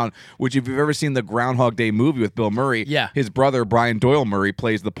walking around, which if you've ever seen the Groundhog Day movie with Bill Murray, Yeah. his brother, Brian Doyle Murray,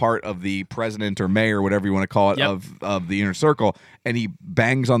 plays the part of the president or mayor, whatever you want to call it, Yep. of the Inner Circle, and he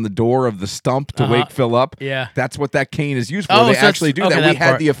bangs on the door of the stump to wake Phil up. Yeah. That's what that cane is used for. Oh, They so actually it's- do okay, that. We that had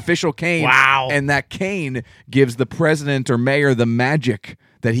part. the official cane. Wow. And that cane gives the president or mayor the magic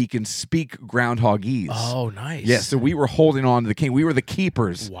that he can speak groundhogese. Oh, nice. Yeah, so we were holding on to the cane. We were the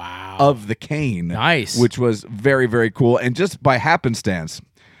keepers Wow. of the cane. Nice. Which was very, very cool. And just by happenstance,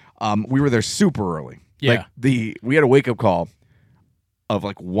 we were there super early. Yeah. Like we had a wake-up call of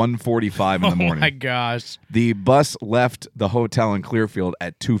like 1:45 in the morning. Oh, my gosh. The bus left the hotel in Clearfield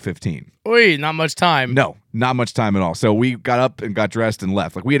at 2:15. Oi, not much time. No, not much time at all. So we got up and got dressed and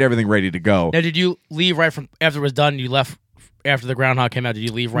left. Like we had everything ready to go. Now, did you leave right from after it was done? You left after the groundhog came out. Did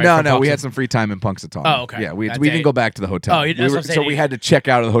you leave right? No, from we Punxsutawney? had some free time in Punxsutawney. Oh, okay. Yeah, we That didn't day. go back to the hotel. Oh, that's what I'm saying. So we had to check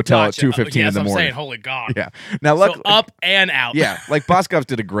out of the hotel Gotcha. at 2:15 Yeah, in the that's what I'm morning. saying. Holy God. Yeah. Now, So luckily, up and out. yeah, like Boscov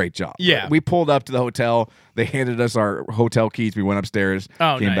did a great job. Yeah. We pulled up to the hotel. They handed us our hotel keys. We went upstairs,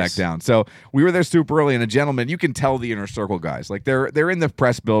 Oh, came back nice. down. So we were there super early, and a gentleman, you can tell the Inner Circle guys. Like they're in the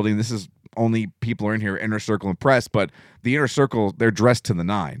press building. This is only people are in here, Inner Circle and press, but the Inner Circle, they're dressed to the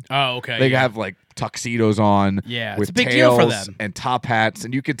nine. Oh, okay. They yeah. have like tuxedos on, Yeah, it's with a big deal for tails them. and top hats,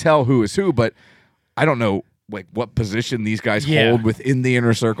 and you could tell who is who. But I don't know like what position these guys Yeah. hold within the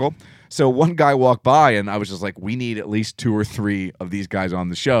Inner Circle. So one guy walked by, and I was just like, we need at least 2 or 3 of these guys on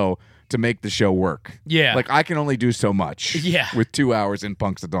the show to make the show work. Yeah. like I can only do so much. Yeah. with 2 hours in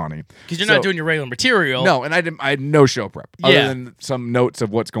Punxsutawney Because you're not doing your regular material. No, and I had no show prep other Yeah. than some notes of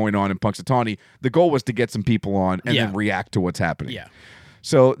what's going on in Punxsutawney. The goal was to get some people on and Yeah. then react to what's happening. Yeah.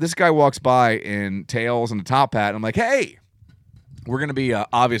 So this guy walks by in tails and a top hat. And I'm like, hey, we're going to be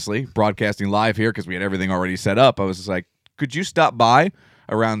obviously broadcasting live here because we had everything already set up. I was just like, could you stop by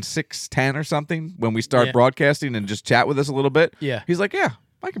around 6:10 or something when we start Yeah. broadcasting and just chat with us a little bit? Yeah. He's like, yeah,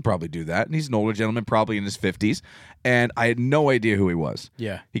 I can probably do that. And he's an older gentleman, probably in his 50s. And I had no idea who he was.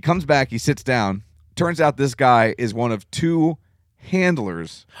 Yeah. He comes back, he sits down. Turns out this guy is one of 2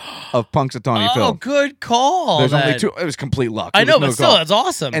 handlers of Punxsutawney Oh, Phil. good call. There's only then. 2. It was complete luck. I It was know, no but still, call. that's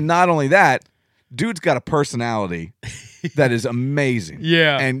awesome. And not only that, dude's got a personality that is amazing.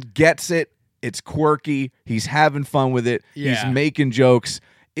 Yeah. And gets it. It's quirky. He's having fun with it. Yeah. He's making jokes.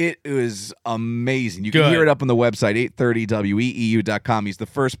 It was amazing. You Good. can hear it up on the website, 830weeu.com. He's the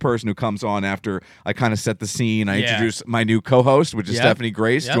first person who comes on after I kind of set the scene. I introduce my new co-host, which is Yep. Stephanie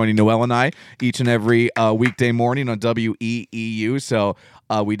Grace, joining Noelle and I each and every weekday morning on WEEU. So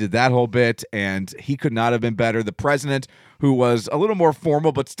we did that whole bit, and he could not have been better. The president, who was a little more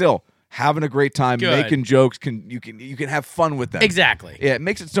formal, but still having a great time, Good. making jokes, you can have fun with them. Exactly. Yeah, it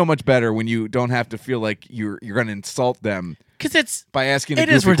makes it so much better when you don't have to feel like you're going to insult them Because it's by asking. it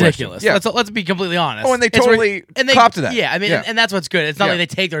is ridiculous. Yeah. Let's be completely honest. Oh, and they It's totally and they cop to that. Yeah, I mean, Yeah. And that's what's good. It's not Yeah. like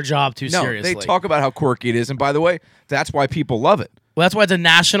they take their job too No, seriously. they talk about how quirky it is, and by the way, that's why people love it. Well, that's why it's a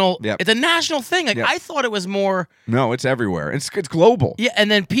national. Yep. It's a national thing. Like Yep. I thought it was more. No, it's everywhere. It's global. Yeah, and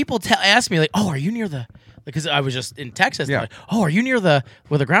then people ask me like, "Oh, are you near the?" Because I was just in Texas. Yeah. Like, "Oh, are you near the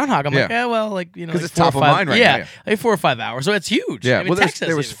groundhog?" I'm like, Yeah. "Yeah, well, like you know, 'Cause like it's 4 or top of 5 mind right yeah, now, yeah. like 4 or 5 hours. So it's huge. Yeah, I mean, well, Texas,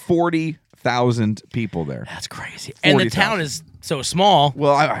 there was even. 40,000 people there. That's crazy. And the 40,000. town is so small.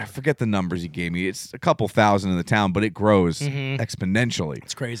 Well, I forget the numbers he gave me. It's a couple thousand in the town, but it grows exponentially.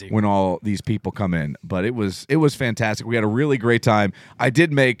 It's crazy. When all these people come in. But it was fantastic. We had a really great time. I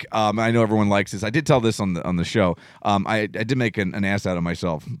did make. I know everyone likes this. I did tell this on the show. I did make an ass out of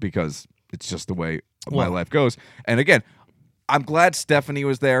myself because it's just the way my life goes. And again, I'm glad Stephanie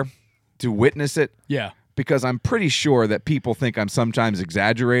was there to witness it. Yeah. Because I'm pretty sure that people think I'm sometimes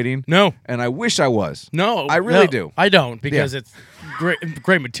exaggerating. No. And I wish I was. No, I really no, do. I don't because Yeah. it's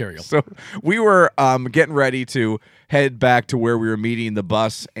great material. So we were getting ready to head back to where we were meeting the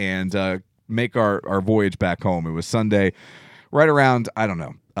bus and make our voyage back home. It was Sunday, right around, I don't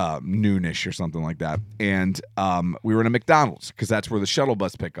know, noonish or something like that. And we were in a McDonald's because that's where the shuttle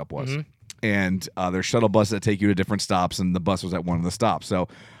bus pickup was. And there's shuttle buses that take you to different stops, and the bus was at one of the stops. So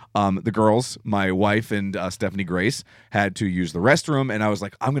the girls, my wife and Stephanie Grace, had to use the restroom, and I was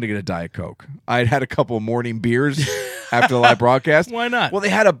like, I'm going to get a Diet Coke. I had had a couple of morning beers after the live broadcast. Why not? Well, they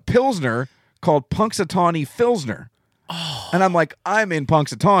had a Pilsner called Punxsutawney Pilsner. Oh. And I'm like, I'm in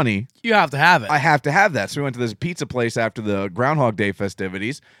Punxsutawney. You have to have it. I have to have that. So we went to this pizza place after the Groundhog Day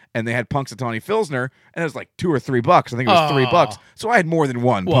festivities, and they had Punxsutawney Pilsner, and it was like $2 or $3. I think it was $3. So I had more than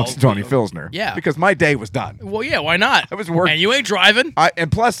one Well, Punxsutawney Pilsner. yeah. Because my day was done. Well, yeah, why not? I was working. And you ain't driving. And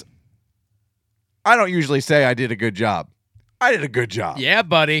plus, I don't usually say I did a good job. I did a good job. Yeah,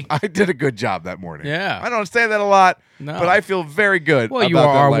 buddy. I did a good job that morning. Yeah. I don't say that a lot, No. but I feel very good. Well, you about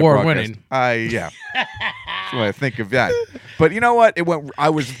are that live award-winning. broadcast. Yeah. That's what I think of that. But you know what? I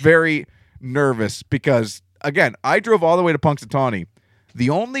was very nervous because, again, I drove all the way to Punxsutawney. The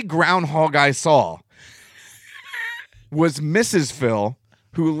only groundhog I saw was Mrs. Phil,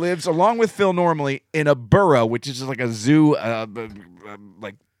 who lives along with Phil normally in a burrow, which is just like a zoo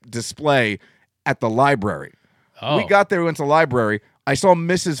like display at the library. Oh. We got there, we went to the library. I saw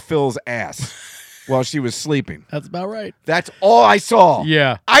Mrs. Phil's ass while she was sleeping. That's about right. That's all I saw.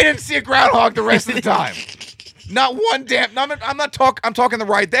 Yeah. I didn't see a groundhog the rest of the time. Not one damn. I'm talking the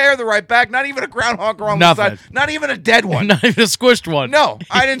right there, the right back. Not even a groundhog on the Nothing. side. Not even a dead one. Not even a squished one. No,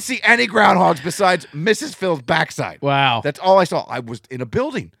 I didn't see any groundhogs besides Mrs. Phil's backside. Wow. That's all I saw. I was in a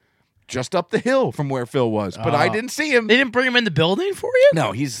building just up the hill from where Phil was, but I didn't see him. They didn't bring him in the building for you?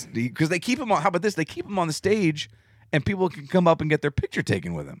 No, because they keep him on. How about this? They keep him on the stage, and people can come up and get their picture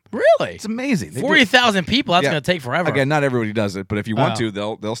taken with him. Really? It's amazing. They do- 40,000 people. That's Yeah. going to take forever. Again, not everybody does it, but if you want Oh.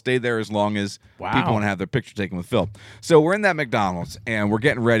 to, they'll stay there as long as Wow. people want to have their picture taken with Phil. So we're in that McDonald's, and we're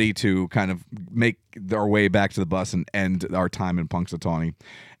getting ready to kind of make our way back to the bus and end our time in Punxsutawney.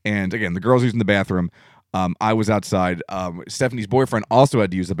 And again, the girls using the bathroom. I was outside. Stephanie's boyfriend also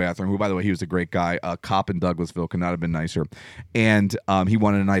had to use the bathroom, who, by the way, he was a great guy. A cop in Douglasville, could not have been nicer. And he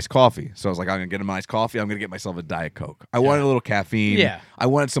wanted a nice coffee. So I was like, I'm going to get him a nice coffee. I'm going to get myself a Diet Coke. I wanted a little caffeine. Yeah. I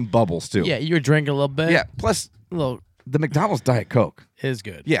wanted some bubbles, too. Yeah, you were drinking a little bit. Yeah. Plus, A little the McDonald's Diet Coke. is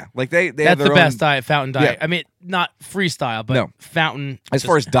good. Yeah. Like they have That's their the best own, diet, fountain diet. Yeah. I mean, not freestyle, but No. fountain. as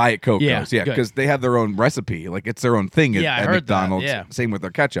far as Diet Coke Yeah, goes. Yeah. good. Because they have their own recipe. Like it's their own thing Yeah, I at heard that, McDonald's. yeah. Same with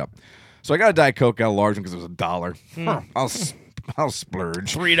their ketchup. So I got a Diet Coke, got a large one because it was $1. I'll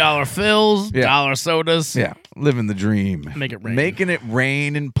splurge. $3 fills, Yeah. dollar sodas. Yeah, living the dream. Make it rain. Making it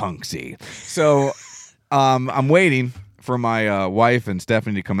rain in Punxsy. So I'm waiting for my wife and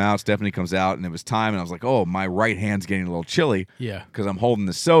Stephanie to come out. Stephanie comes out, and it was time, and I was like, oh, my right hand's getting a little chilly. Yeah. Because I'm holding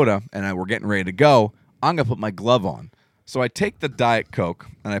the soda, and we're getting ready to go. I'm going to put my glove on. So I take the Diet Coke,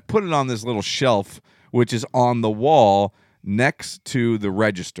 and I put it on this little shelf, which is on the wall next to the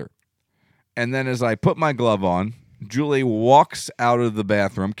register. And then as I put my glove on, Julie walks out of the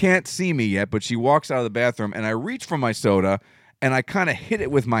bathroom. Can't see me yet, but she walks out of the bathroom, and I reach for my soda, and I kind of hit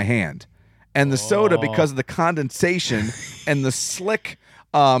it with my hand. And the soda, because of the condensation and the slick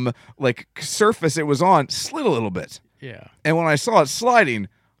like surface it was on, slid a little bit. Yeah. And when I saw it sliding,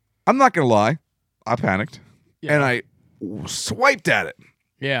 I'm not gonna lie, I panicked Yeah. and I swiped at it.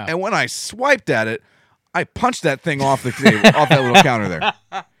 Yeah. And when I swiped at it, I punched that thing off the table, off that little counter there.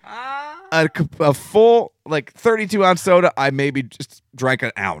 A full 32-ounce soda, I maybe just drank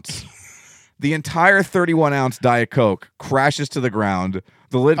an ounce. The entire 31-ounce Diet Coke crashes to the ground.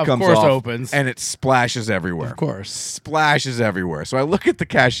 The lid Of comes course off, opens. and it splashes everywhere. Of course. Splashes everywhere. So I look at the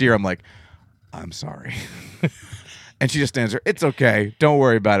cashier. I'm like, I'm sorry. And she just stands there. It's okay. Don't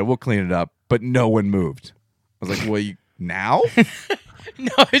worry about it. We'll clean it up. But no one moved. I was like, well, now? No,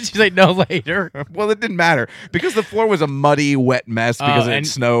 she's like, no, later. Well, it didn't matter because the floor was a muddy, wet mess because it and-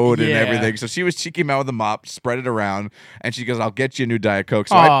 snowed and yeah. everything. So she came out with a mop, spread it around, and she goes, I'll get you a new Diet Coke.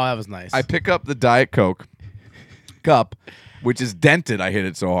 So Oh, that was nice. I pick up the Diet Coke cup, which is dented. I hit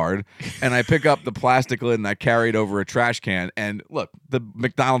it so hard. And I pick up the plastic lid and I carry it over a trash can. And look, the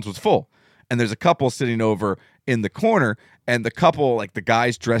McDonald's was full. And there's a couple sitting over in the corner. And the couple, the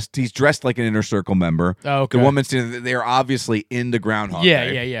guy's he's dressed like an Inner Circle member. Oh, okay. The woman's sitting, they're obviously into Groundhog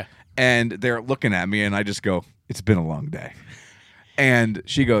Day. yeah. And they're looking at me and I just go, it's been a long day. And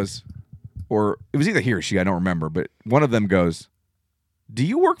she goes, or it was either he or she, I don't remember, but one of them goes, do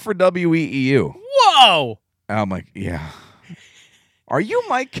you work for WEEU? Whoa. And I'm like, yeah. Are you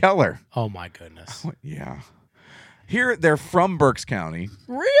Mike Keller? Oh, my goodness. Yeah. Here, they're from Berks County.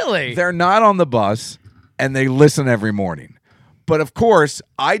 Really? They're not on the bus, and they listen every morning. But, of course,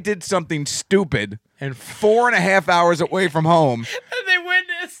 I did something stupid And 4.5 hours away from home, they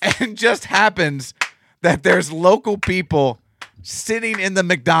witnessed. and just happens that there's local people sitting in the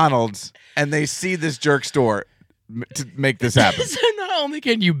McDonald's, and they see this jerk store to make this happen. So not only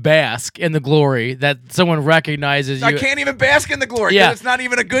can you bask in the glory that someone recognizes you, I can't even bask in the glory because Yeah. it's not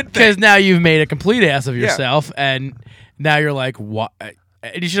even a good thing. because now you've made a complete ass of yourself, and now you're like, what?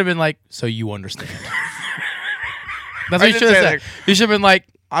 And you should have been like, so you understand. That's what you didn't should have say said. that. You should have been like,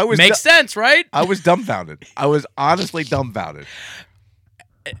 I was makes sense, right? I was dumbfounded. I was honestly dumbfounded.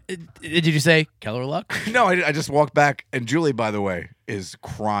 Did you say Keller Luck? No, I just walked back, and Julie, by the way, is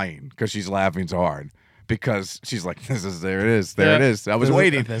crying because she's laughing so hard because she's like, there it is. I was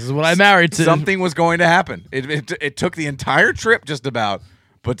waiting. This is what I married to. Something was going to happen. It took the entire trip just about,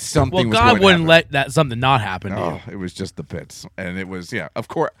 but something Well, was God going to wouldn't happen. let that something not happen to you. Oh, it was just the pits, and it was of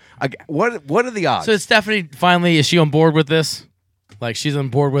course. What are the odds? So is Stephanie finally, is she on board with this? Like she's on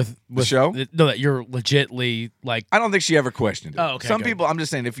board with show? No, that you're legitly like. I don't think she ever questioned it. Oh, okay, Some good. people, I'm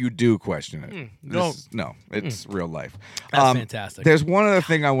just saying, if you do question it, it's real life. That's fantastic. There's one other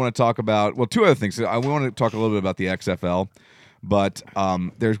thing I want to talk about. Well, two other things. I want to talk a little bit about the XFL, but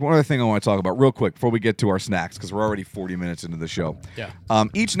there's one other thing I want to talk about real quick before we get to our snacks because we're already 40 minutes into the show. Yeah.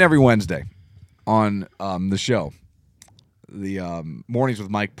 Each and every Wednesday on the show, the Mornings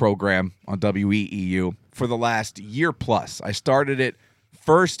with Mike program on WEEU for the last year plus. I started it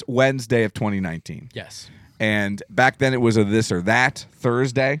first Wednesday of 2019. Yes. And back then it was a this or that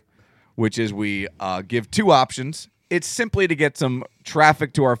Thursday, which is we give two options. It's simply to get some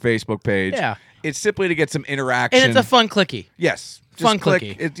traffic to our Facebook page. Yeah. It's simply to get some interaction. And it's a fun clicky. Yes. Just Fun click.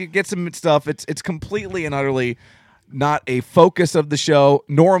 clicky. You get some stuff. It's completely and utterly not a focus of the show.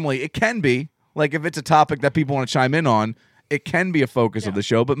 Normally, it can be. Like if it's a topic that people want to chime in on, it can be a focus of the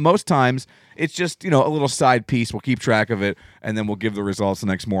show. But most times, it's just a little side piece. We'll keep track of it, and then we'll give the results the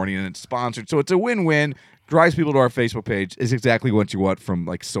next morning, and it's sponsored. So it's a win-win. Drives people to our Facebook page is exactly what you want from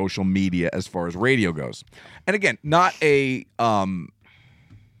like social media as far as radio goes. And again, not a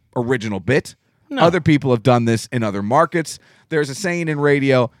original bit. No. Other people have done this in other markets. There's a saying in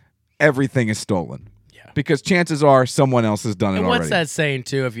radio, everything is stolen. Yeah. Because chances are someone else has done it And already. what's that saying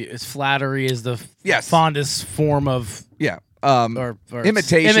too? It's flattery is the Yes. fondest form of Yeah. or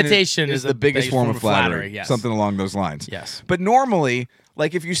Imitation is the biggest form of flattery. Yes. Something along those lines. Yes. But normally,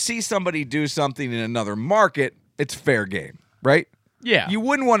 like if you see somebody do something in another market, it's fair game, right? Yeah. You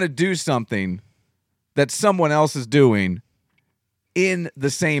wouldn't want to do something that someone else is doing in the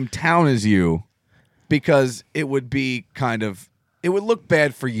same town as you because it would be it would look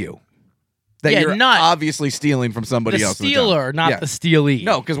bad for you. That Yeah, you're not- obviously stealing from somebody the else. in stealer, town. not Yeah. the stealee.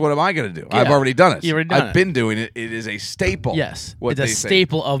 No, because what am I going to do? Yeah. I've already done it. You've already done I've it. been doing it. It is a staple. Yes. What it's a they say.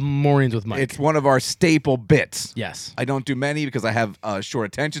 staple of Mornings with Mike. It's one of our staple bits. yes. I don't do many because I have a short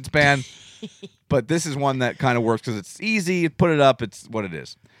attention span, but this is one that kind of works because it's easy. You put it up. It's what it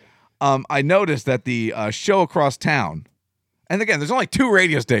is. I noticed that the show across town, and again, there's only 2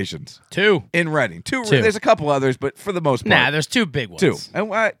 radio stations Two. in Reading. Two. Two. There's a couple others, but for the most part, Nah, there's two big ones. 2.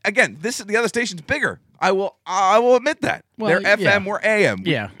 And again, the other station's bigger. I will admit that. Well, They're yeah. FM, we're AM.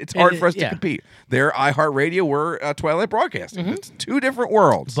 Yeah. It's hard It- for us to yeah. compete. They're iHeartRadio, we're Twilight Broadcasting. It's 2 different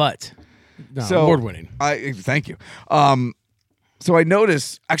worlds. But no, So award winning. Thank you. So I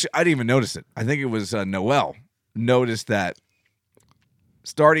noticed, actually, I didn't even notice it. I think it was Noel noticed that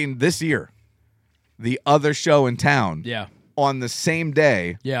starting this year, the other show in town Yeah. on the same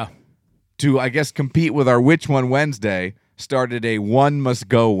day Yeah. to, I guess, compete with our Which One Wednesday started a One Must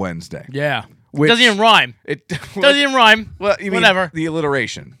Go Wednesday. Yeah. Which- Doesn't even rhyme. It Doesn't even rhyme. well, you mean Whatever. the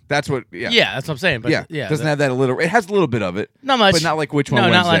alliteration. That's what, yeah. Yeah, that's what I'm saying. But Yeah. Doesn't have that alliteration. It has a little bit of it. Not much. But not like Which One no,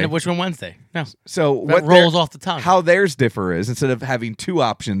 Wednesday. not like Which One Wednesday. No. So That what rolls their- off the tongue. How theirs differ is instead of having two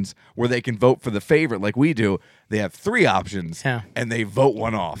options where they can vote for the favorite like we do, they have three options Yeah. and they vote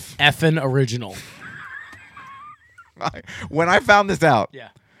one off. Effing original. When I found this out, Yeah.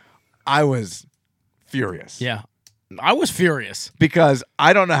 I was furious. Yeah. I was furious. Because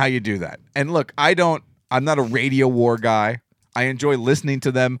I don't know how you do that. And look, I'm not a radio war guy. I enjoy listening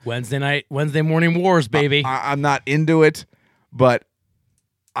to them. Wednesday morning wars, baby. I'm not into it, but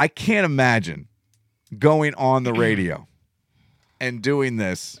I can't imagine going on the radio and doing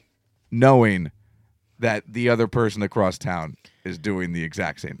this knowing that the other person across town is doing the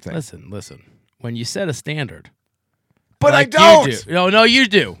exact same thing. Listen. When you set a standard. But like I don't. You do. No, you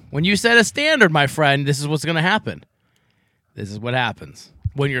do. When you set a standard, my friend, this is what's going to happen. This is what happens.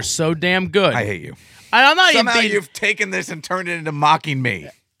 When you're so damn good. I hate you. I'm not Somehow even being, you've taken this and turned it into mocking me.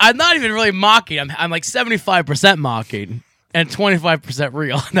 I'm not even really mocking. I'm like 75% mocking and 25%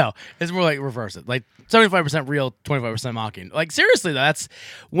 real. No, it's more like reverse it. Like 75% real, 25% mocking. Like seriously, though, that's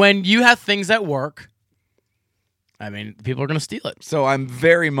when you have things that work. I mean, people are going to steal it. So I'm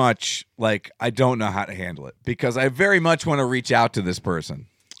very much like, I don't know how to handle it because I very much want to reach out to this person.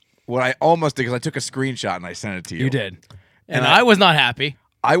 What I almost did, because I took a screenshot and I sent it to you. You did. And And I was not happy.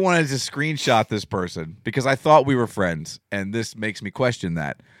 I wanted to screenshot this person because I thought we were friends, and this makes me question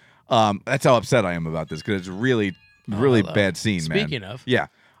that. That's how upset I am about this because it's really hello. bad scene, man. Speaking of. Yeah.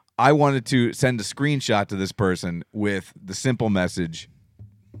 I wanted to send a screenshot to this person with the simple message,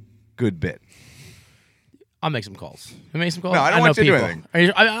 good bit. I'll make some calls. I'll make some calls. No, I don't want know you to do people.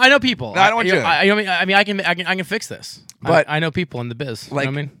 anything. I know people. No, I don't want you to do I mean, I can fix this. But- I know people in the biz. Like,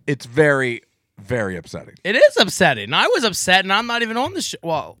 you know what I mean? it's very, very upsetting. It is upsetting. I was upset, and I'm not even on the show.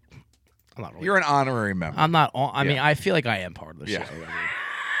 Well, I'm not really. You're an honorary member. I'm not on. I mean, Yeah. I feel like I am part of the Yeah. show.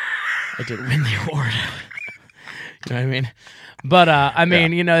 I did win the award. You know what I mean? But I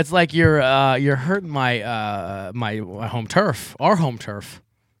mean, you know, it's like you're hurting my my home turf, our home turf.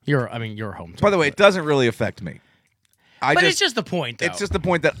 Your home turf. By the way, it doesn't really affect me. but it's just the point, though. It's just the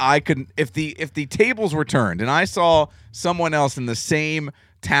point that I could, if the tables were turned and I saw someone else in the same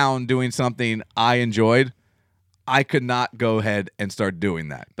town doing something I enjoyed, I could not go ahead and start doing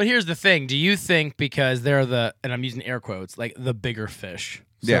that. But here's the thing: do you think because they're the, and I'm using air quotes, like the bigger fish,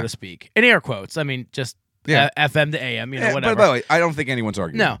 so Yeah. to speak, in air quotes? I mean, just Yeah. FM to AM, you know, Yeah, whatever. But by the way, I don't think anyone's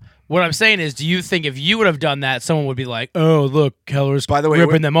arguing. No, what I'm saying is, do you think if you would have done that, someone would be like, "Oh, look, Keller's By the way,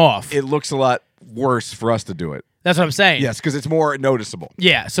 ripping them off"? It looks a lot worse for us to do it. That's what I'm saying. Yes, because it's more noticeable.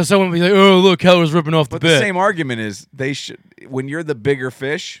 Yeah. So someone would be like, "Oh, look, Keller's ripping off the But bit." the same argument is they should. When you're the bigger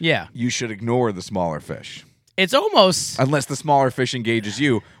fish, Yeah. you should ignore the smaller fish It's almost unless the smaller fish engages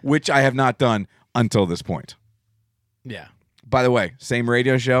you, which I have not done until this point. yeah. By the way, same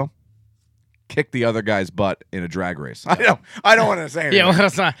radio show. Kick the other guy's butt in a drag race. I don't want to say anything. Yeah, well,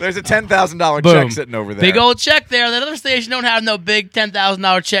 that's not. There's a $10,000 Boom. check sitting over there. Big old check there. That other station don't have no big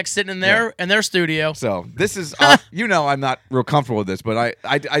 $10,000 check sitting in their studio. So this is, I'm not real comfortable with this, but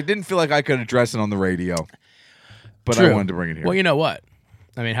I didn't feel like I could address it on the radio. But I True. wanted to bring it here. Well, you know what?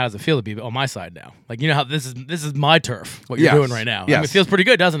 I mean, how does it feel to be on my side now? Like, you know how this is my turf. What you're Yes. doing right now. I mean, Yes. it feels pretty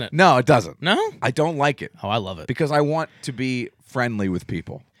good, doesn't it? No, it doesn't. No? I don't like it Oh, I love it. because I want to be friendly with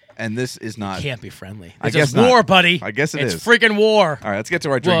people, and this is not. Can't be friendly. I It's guess just not. war, buddy. I guess it it's is. freaking war. All right, let's get to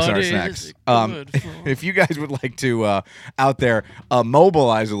our drinks and our What snacks. is it good for? If you guys would like to out there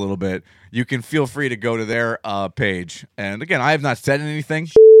mobilize a little bit, you can feel free to go to their page. And again, I have not said anything.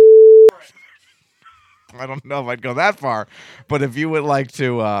 I don't know if I'd go that far, but if you would like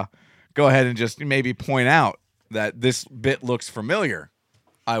to go ahead and just maybe point out that this bit looks familiar,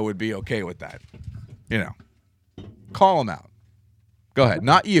 I would be okay with that. You know, call them out. Go ahead,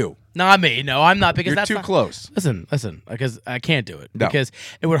 not you. Not me. No, I'm not because You're that's too not, close. Listen, because I can't do it No. because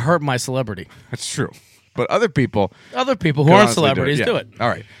it would hurt my celebrity. That's true. But other people Other people who could aren't honestly celebrities Yeah. do it. All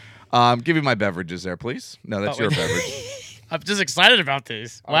right. Give me my beverages there, please. No, that's Oh, your wait. beverage. I'm just excited about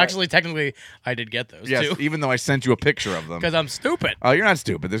these. Well, right. actually, technically, I did get those Yes, too even though I sent you a picture of them. because I'm stupid. Oh, you're not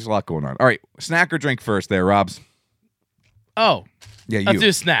stupid. There's a lot going on. All right, snack or drink first there, Robs. Oh, Yeah, you. let's do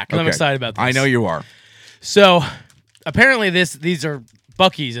a snack. 'Cause I'm Okay. excited about this. I know you are. So, apparently, these are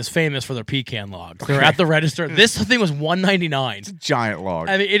Buc-ee's is famous for their pecan logs. They're at the register. This thing was $1.99. Giant log.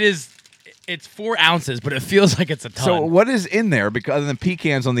 I mean, it is. It's 4 ounces, but it feels like it's a ton. So what is in there? Because other than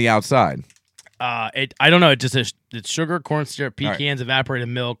pecans on the outside. I don't know. It just is, it's sugar, corn syrup, right. pecans, evaporated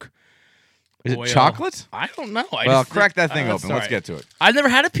milk. Is oil. it chocolate? I don't know. Well, crack that thing open. Let's get to it. I've never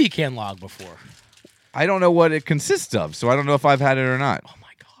had a pecan log before. I don't know what it consists of, so I don't know if I've had it or not. Oh my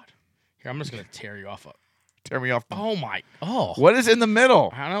god! Here, I'm just gonna tear you off. Tear me off. Oh my! Oh, What is in the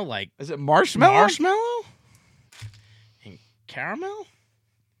middle? I don't know. Like Is it marshmallow? marshmallow and caramel.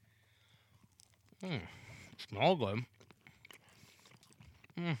 Smell good.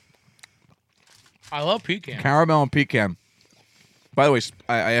 I love pecan. Caramel and pecan. By the way,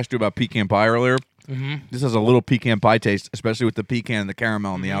 I asked you about pecan pie earlier. Mm-hmm. This has a little pecan pie taste, especially with the pecan and the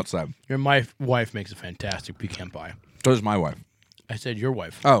caramel on the outside. My wife makes a fantastic pecan pie. So does my wife. I said your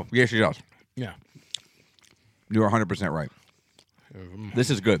wife. Oh, yes, she does. Yeah. You are 100% right. This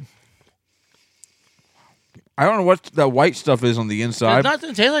is good. I don't know what the white stuff is on the inside. It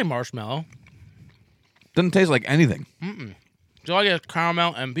doesn't taste like marshmallow. Doesn't taste like anything. So I get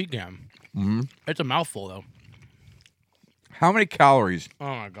caramel and pecan. Mm-hmm. It's a mouthful, though. How many calories? Oh,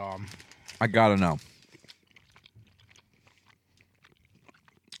 my God. I gotta know.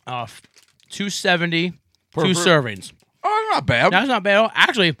 270, Per- 2 per- servings. Oh, not bad. That's not bad at all.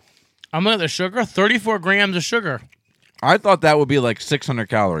 Actually, I'm looking at the sugar, 34 grams of sugar. I thought that would be like 600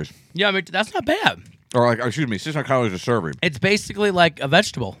 calories. Yeah, I mean, that's not bad. Or like, excuse me, 600 calories a serving. It's basically like a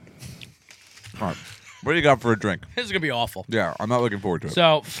vegetable. All right. What do you got for a drink? This is going to be awful. Yeah, I'm not looking forward to it.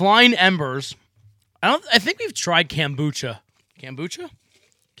 So, Flying Embers. I think we've tried kombucha. Kombucha?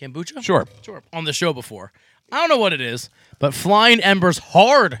 Sure. On the show before. I don't know what it is, but Flying Embers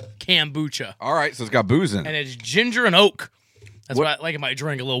hard kombucha. All right, so it's got booze in And it. it's ginger and oak. That's what I like in my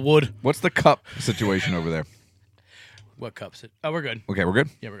drink, a little wood. What's the cup situation over there? What cups? Oh, we're good. Okay, we're good?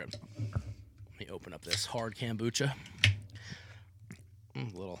 Yeah, we're good. Let me open up this hard kombucha. A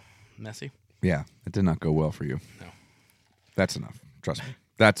little messy. Yeah, it did not go well for you. No. That's enough. Trust me.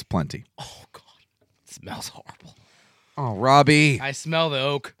 That's plenty. Oh, God. It smells horrible. Oh, Robbie. I smell the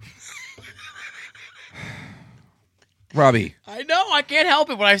oak. Robbie. I know. I can't help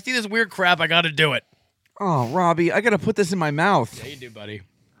it. When I see this weird crap, I got to do it. Oh, Robbie, I got to put this in my mouth. Yeah, you do, buddy.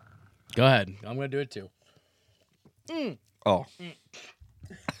 Go ahead. I'm going to do it, too. Oh.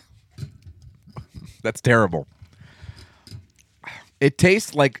 That's terrible. It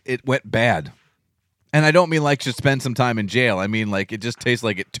tastes like it went bad. And I don't mean like should spend some time in jail. I mean like it just tastes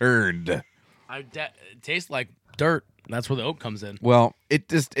like it turned. It tastes like dirt. That's where the oak comes in. Well,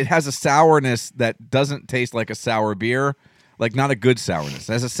 it has a sourness that doesn't taste like a sour beer. Like not a good sourness.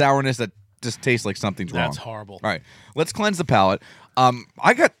 It has a sourness that just tastes like something's wrong. That's horrible. All right. Let's cleanse the palate.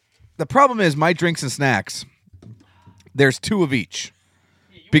 The problem is my drinks and snacks, there's 2 of each.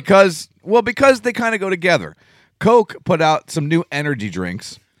 Because they kind of go together. Coke put out some new energy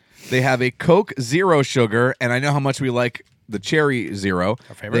drinks. They have a Coke Zero Sugar, and I know how much we like the Cherry Zero.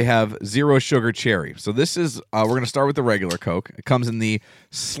 Our favorite. They have Zero Sugar Cherry. So this is, we're going to start with the regular Coke. It comes in the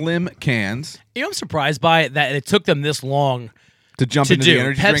slim cans. You know, I'm surprised by it that it took them this long To jump to into do the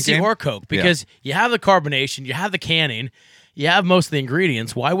energy drink Pepsi game? or Coke, because you have the carbonation, you have the canning, you have most of the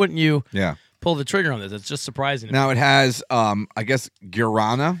ingredients. Why wouldn't you Yeah. pull the trigger on this? It's just surprising. to me. Now it has, I guess,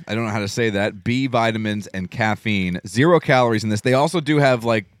 guarana. I don't know how to say that. B vitamins and caffeine. 0 calories in this. They also do have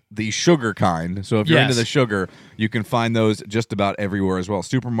like the sugar kind. So if you're Yes. into the sugar, you can find those just about everywhere as well.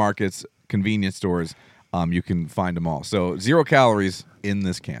 Supermarkets, convenience stores, you can find them all. So 0 calories in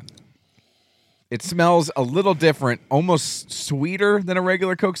this can. It smells a little different, almost sweeter than a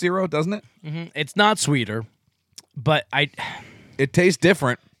regular Coke Zero, doesn't it? It's not sweeter, but It tastes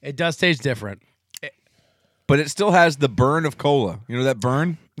different, it does taste different. but it still has the burn of cola. You know that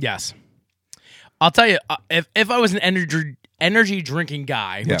burn? Yes. I'll tell you, if I was an energy drinking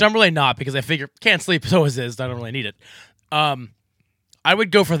guy, which Yeah. I'm really not because I figure can't sleep so as is, I don't really need it. I would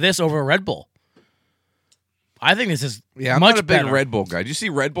go for this over a Red Bull. I think this is Yeah, I'm much not a big better. Red Bull guy. Do you see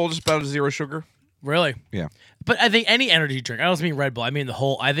Red Bull just about 0 sugar? Really? Yeah. But I think any energy drink, I don't mean Red Bull, I mean the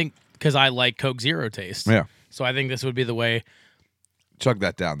whole, I think because I like Coke Zero taste. Yeah. So I think this would be the way. Chug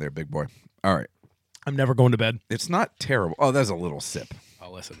that down there, big boy. All right. I'm never going to bed. It's not terrible. Oh, there's a little sip.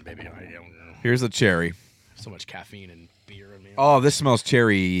 Oh, listen, baby. I don't know. Here's the cherry. So much caffeine and beer in me. Oh, this smells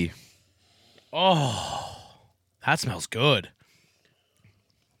cherry. Oh, that smells good.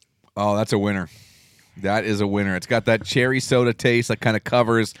 Oh, that's a winner. That is a winner. It's got that cherry soda taste that kind of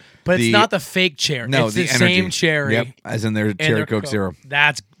covers. But it's not the fake cherry. No, it's the the energy. same cherry. Yep, as in their and cherry their Coke Zero.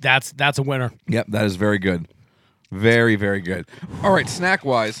 That's a winner. Yep, that is very good. Very, very good. All right,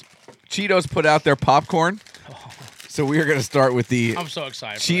 snack-wise, Cheetos put out their popcorn. So we are going to start with the I'm so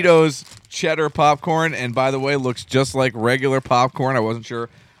excited. for Cheetos cheddar popcorn. And by the way, looks just like regular popcorn. I wasn't sure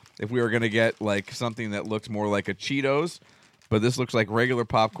if we were gonna get like something that looks more like a Cheetos, but this looks like regular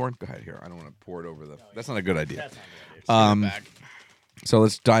popcorn. Go ahead here. I don't want to pour it over the. That's not a good idea. That's not good. Back. So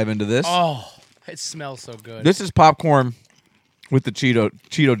let's dive into this. Oh, it smells so good. This is popcorn with the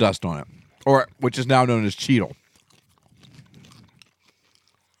Cheeto dust on it, or which is now known as Cheeto.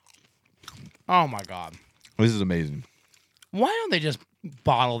 Oh my God. This is amazing. Why don't they just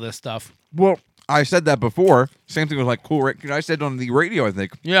bottle this stuff? Well, I said that before. Same thing with like Cool Ranch. I said on the radio, I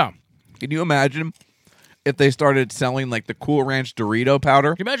think. Yeah. Can you imagine if they started selling like the Cool Ranch Dorito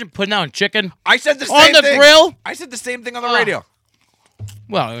powder? Can you imagine putting out chicken? I said the On same the thing. grill? I said the same thing on the radio.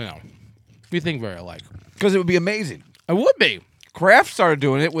 Well, you know, we think very alike. Because it would be amazing. It would be. Kraft started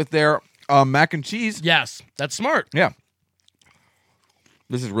doing it with their mac and cheese. Yes, that's smart. Yeah.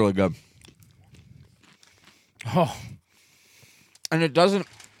 This is really good. Oh, And it doesn't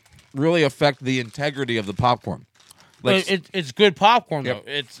really affect the integrity of the popcorn. Like, it's good popcorn Yep.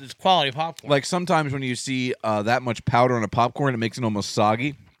 though. It's quality popcorn. like sometimes when you see that much powder on a popcorn, it makes it almost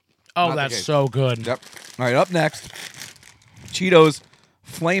soggy. oh, not the that's case. so good. Yep. All right, up next, Cheetos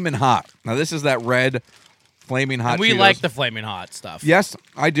Flamin' Hot. Now this is that red Flaming Hot. And we Cheetos. like the flaming hot stuff. Yes,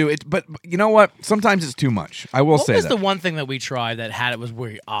 I do. But you know what? Sometimes it's too much. I will What say was that. the one thing that we tried that had it was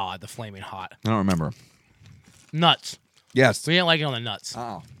very odd? The flaming hot I don't remember. nuts. Yes. We didn't like it on the nuts.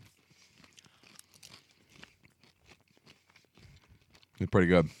 Oh. It's pretty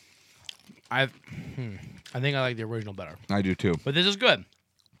good. I think I like the original better, I do too. but this is good.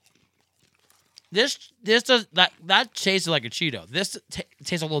 This does that tastes like a Cheeto. This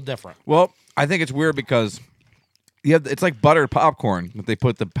tastes a little different. Well, I think it's weird because it's like buttered popcorn, but they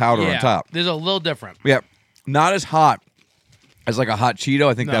put the powder on top. This is a little different. Yeah, not as hot as like a hot Cheeto.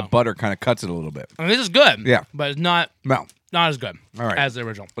 I think No. that butter kind of cuts it a little bit. I mean, this is good. Yeah. but it's not Well, as good All right. as the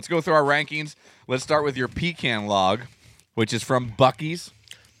original. let's go through our rankings. Let's start with your pecan log, which is from Buc-ee's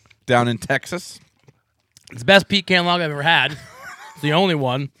down in Texas. It's the best pecan log I've ever had. It's the only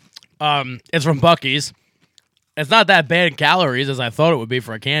one. It's from Buc-ee's. It's not that bad in calories as I thought it would be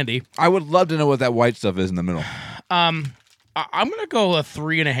for a candy. I would love to know what that white stuff is in the middle. I'm gonna go a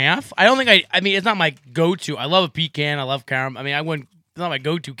 3.5. I don't think I mean, it's not my go-to. I love a pecan. I love caramel. I mean, it's not my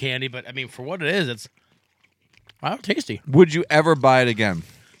go-to candy, but I mean, for what it is, it's tasty. Would you ever buy it again?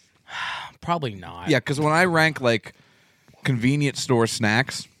 Probably not. Yeah, because when I rank like convenience store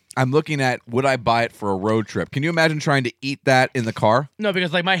snacks, I'm looking at would I buy it for a road trip? Can you imagine trying to eat that in the car? No,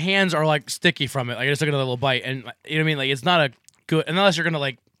 because like my hands are like sticky from it. Like I just took another little bite, and you know what I mean. Like it's not a good unless you're gonna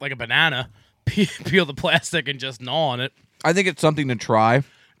like a banana, peel the plastic and just gnaw on it. I think it's something to try.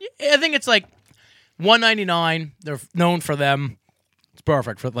 I think it's like $1.99. They're known for them. It's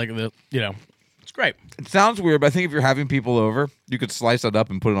perfect for like it's great. It sounds weird, but I think if you're having people over, you could slice it up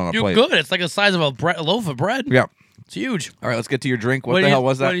and put it on a You're plate. good. It's like the size of a loaf of bread. Yeah. It's huge. All right, let's get to your drink. What the hell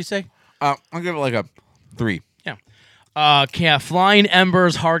was that? What did you say? I'll give it like a 3. Yeah. Flying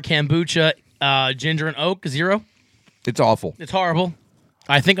Embers Hard Kombucha, Ginger and Oak 0. It's awful. It's horrible.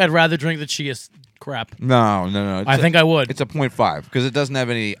 I think I'd rather drink the chia crap. No. I think I would. It's a 0.5 because it doesn't have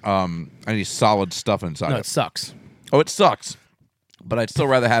any solid stuff inside No, it. it sucks. Oh, it sucks. But I'd still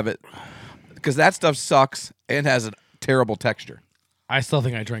rather have it because that stuff sucks and has a terrible texture. I still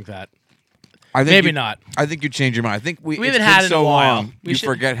think I drink that. I think Maybe not. I think you change your mind. I think we haven't it's had been it in so a while. long, We you should-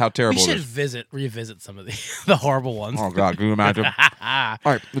 forget how terrible We it should is. revisit some of the horrible ones. Oh God, can you imagine? All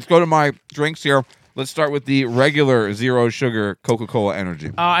right, let's go to my drinks here. Let's start with the regular 0 sugar Coca-Cola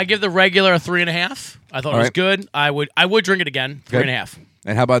Energy. I give the regular a 3.5. I thought it was right. good. I would drink it again. 3.5.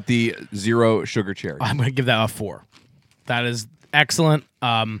 And how about the 0 sugar cherry? I'm going to give that a 4. That is excellent.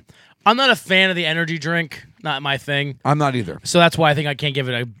 I'm not a fan of the energy drink. Not my thing. I'm not either. So that's why I think I can't give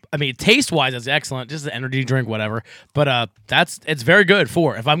it a. I mean, taste wise, it's excellent. Just the energy drink, whatever. But it's very good.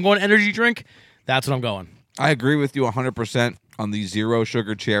 4. If I'm going energy drink, that's what I'm going. I agree with you 100% on the 0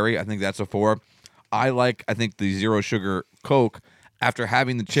 sugar cherry. I think that's a 4. I think the 0 sugar Coke, after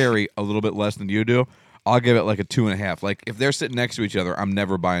having the cherry a little bit less than you do, I'll give it like a 2.5. Like if they're sitting next to each other, I'm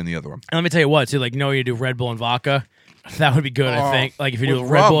never buying the other one. And let me tell you what, too. Like, you do Red Bull and vodka. That would be good, I think. Like, if you do with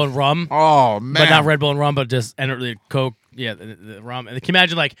Red rum. Bull and rum. Oh man. But not Red Bull and rum, but just the Coke. Yeah, the rum. And can you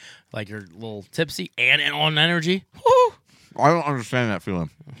imagine, like you're a little tipsy and on energy? Woo! I don't understand that feeling.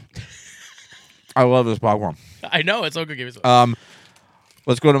 I love this popcorn. I know. It's so good. Give me some.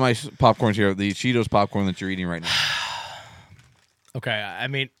 Let's go to my popcorns here. The Cheetos popcorn that you're eating right now. Okay. I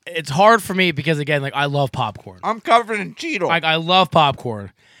mean, it's hard for me because, again, like, I love popcorn. I'm covered in Cheetos. Like, I love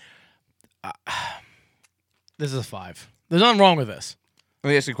popcorn. This is a 5. There's nothing wrong with this.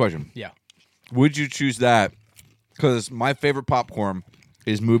 Let me ask you a question. Yeah. Would you choose that? Because my favorite popcorn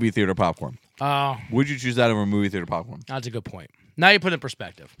is movie theater popcorn. Oh, Would you choose that over movie theater popcorn? that's a good point. Now you put it in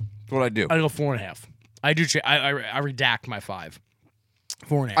perspective. That's what I do. I go 4.5. I do. I redact my 5.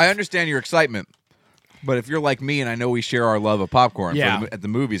 4.5. I understand your excitement, but if you're like me and I know we share our love of popcorn at the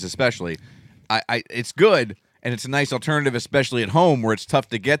movies especially, I it's good and it's a nice alternative, especially at home where it's tough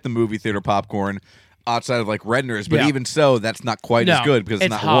to get the movie theater popcorn outside of like Redner's. But even so, that's not quite as good because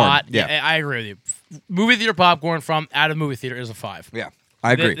it's not hot. warm. Yeah, I agree with you. Movie theater popcorn from out of movie theater is a 5. Yeah,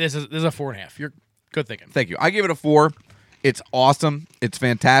 I agree. This is a 4.5. You're good thinking. Thank you. I give it a 4. It's awesome. It's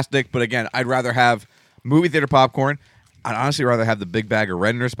fantastic. But again, I'd rather have movie theater popcorn. I'd honestly rather have the big bag of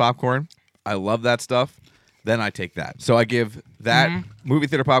Redner's popcorn. I love that stuff. Then I take that. So I give that movie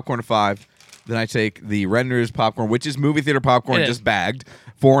theater popcorn a 5. Then I take the Redner's popcorn, which is movie theater popcorn, just bagged.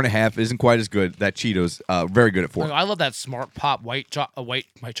 4.5 isn't quite as good. That Cheetos, very good at 4. I love that Smart Pop white chocolate, white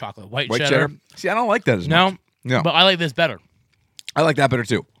White cheddar. See, I don't like that as much. No, but I like this better. I like that better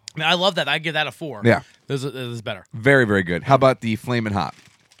too. I mean, I love that. I give that a 4. Yeah, this is better. Very, very good. How about the Flamin' Hot?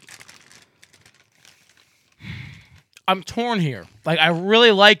 I'm torn here. Like, I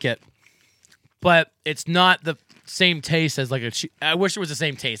really like it, but it's not the same taste as like I wish it was the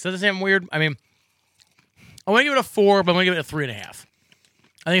same taste. Does it sound weird? I mean, I want to give it a 4, but I'm going to give it a 3.5.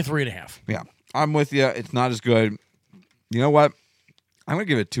 I think 3.5. Yeah, I'm with you. It's not as good. You know what? I'm going to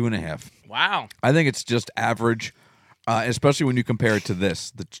give it 2.5. Wow. I think it's just average, especially when you compare it to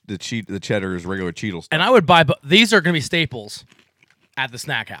this, the Cheddar's regular Cheetos stuff. And I would buy, but these are going to be staples at the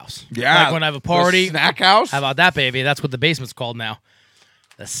snack house. Yeah. Like when I have a party. The snack house? How about that, baby? That's what the basement's called now.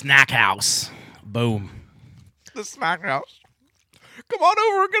 The snack house. Boom. The snack house. Come on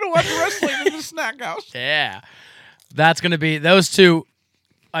over. We're going to watch wrestling in the snack house. Yeah. That's going to be those two.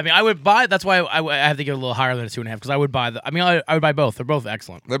 I mean, I would buy. That's why I have to give it a little higher than a 2.5 because I would buy I would buy both. They're both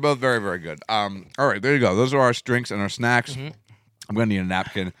excellent. They're both very, very good. All right, there you go. Those are our drinks and our snacks. I'm going to need a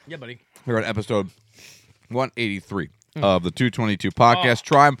napkin. Yeah, buddy. We're at episode 183 of the 222 podcast.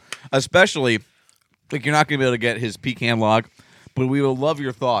 Try 'em, especially like you're not going to be able to get his pecan log, but we will love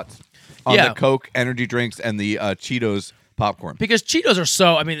your thoughts on the Coke energy drinks and the Cheetos popcorn. Because Cheetos are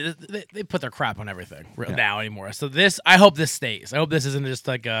so, I mean, they put their crap on everything now anymore. So I hope this stays. I hope this isn't just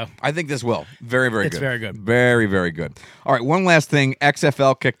like a... I think this will. Very, very good. It's very good. Very, very good. All right, one last thing.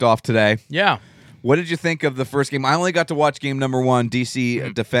 XFL kicked off today. Yeah. What did you think of the first game? I only got to watch game number 1,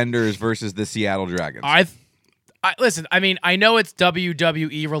 DC Defenders versus the Seattle Dragons. Listen, I mean, I know it's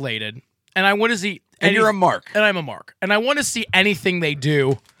WWE related, and I want to see... And you're a mark. And I'm a mark. And I want to see anything they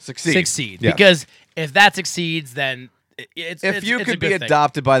do succeed. Yes. Because if that succeeds, then... If you could be thing.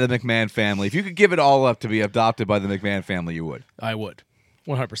 adopted by the McMahon family, if you could give it all up to be adopted by the McMahon family, you would. I would,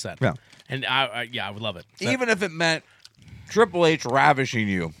 100%. Yeah, and I would love it. Even if it meant Triple H ravishing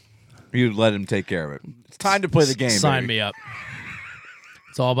you, you'd let him take care of it. It's time to play the game. Sign baby. me up.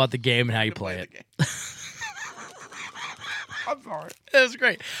 It's all about the game and how you play it. I'm sorry. It was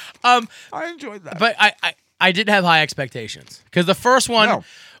great. I enjoyed that, but I did have high expectations because the first one,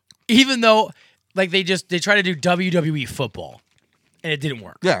 even though. Like they try to do WWE football, and it didn't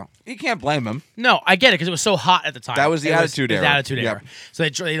work. Yeah, you can't blame them. No, I get it because it was so hot at the time. That was the Attitude Era. The Attitude Era. So they,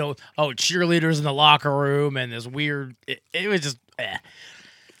 cheerleaders in the locker room and this weird. It was just.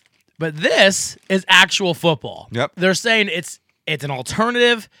 But this is actual football. Yep. They're saying it's an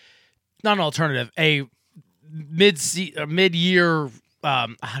alternative, not an alternative, a mid-year. I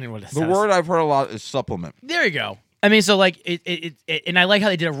don't know what it says. The word I've heard a lot is supplement. There you go. I mean, so like it and I like how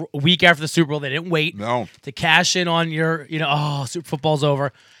they did it a week after the Super Bowl. They didn't wait to cash in on your, Super Football's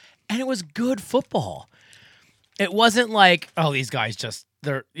over, and it was good football. It wasn't like, these guys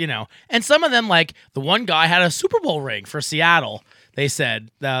and some of them, like the one guy had a Super Bowl ring for Seattle. They said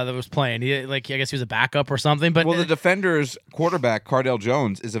that was playing. I guess he was a backup or something. But the Defenders quarterback Cardale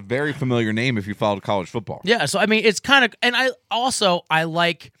Jones is a very familiar name if you followed college football. Yeah, so I mean, it's kind of, and I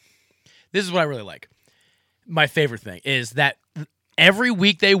like. This is what I really like. My favorite thing is that every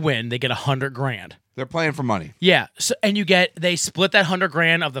week they win, they get $100,000. They're playing for money. Yeah, so and they split that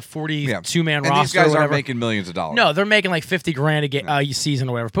 $100,000 of the 42-man roster. And these guys or aren't making millions of dollars. No, they're making like $50,000 a season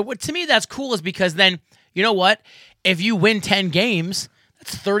or whatever. But to me, that's cool is because then you know what? If you win 10 games,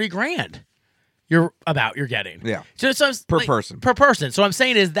 that's $30,000. You're getting. Yeah. So per person. Per person. So I'm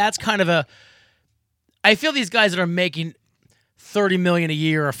saying is that's kind of a. I feel these guys that are making $30 million a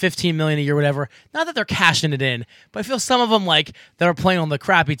year or $15 million a year, whatever. Not that they're cashing it in, but I feel some of them that are playing on the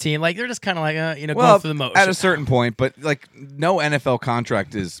crappy team, they're just kind of going through the motions. At a certain point, but no NFL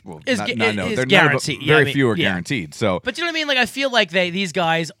contract is guaranteed. Very few are guaranteed. So, but you know what I mean? I feel like these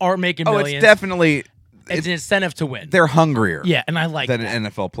guys are making millions. It's definitely. It's an incentive to win. They're hungrier. Yeah, and I like than that. An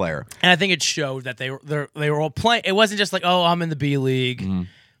NFL player. And I think it showed that they were all playing. It wasn't just like, I'm in the B League. Mm-hmm.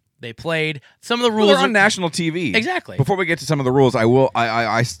 They played. Some of the Well, rules they're on are national TV. Exactly. Before we get to some of the rules, I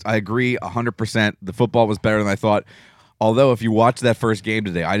agree 100%. The football was better than I thought. Although, if you watch that first game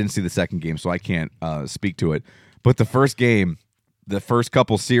today, I didn't see the second game, so I can't speak to it. But the first game, the first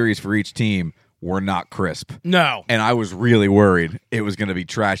couple series for each team were not crisp. No. And I was really worried it was going to be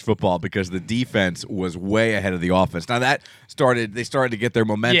trash football because the defense was way ahead of the offense. Now they started to get their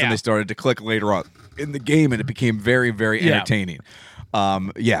momentum. Yeah. They started to click later on in the game, and it became very, very Yeah. entertaining.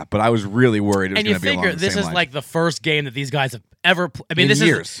 But I was really worried it was And you going to be along figure the this same is lines. like the first game that these guys have ever I mean, In this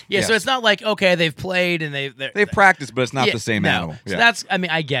years, is yeah, so yes. it's not like okay, they've played and They've practiced, but it's not yeah, the same no. animal. So Yeah. that's I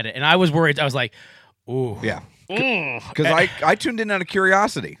mean, I get it. And I was worried. I was like, ooh. Yeah. Because I tuned in out of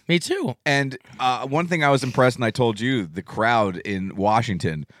curiosity. Me too. And one thing I was impressed, and I told you, the crowd in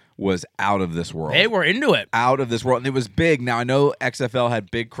Washington was out of this world. They were into it. Out of this world. And it was big. Now, I know XFL had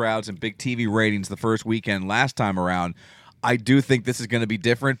big crowds and big TV ratings the first weekend last time around. I do think this is going to be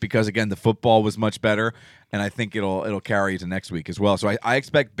different because, again, the football was much better, and I think it'll carry into next week as well. So I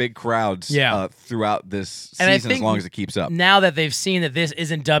expect big crowds throughout this And I season as think long as it keeps up. Now that they've seen that this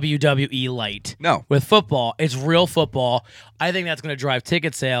isn't WWE light. No. With football, it's real football. I think that's going to drive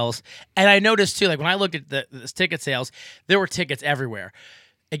ticket sales. And I noticed too, like when I looked at the ticket sales, there were tickets everywhere.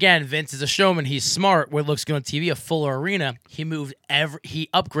 Again, Vince is a showman. He's smart. What looks good on TV, a fuller arena. He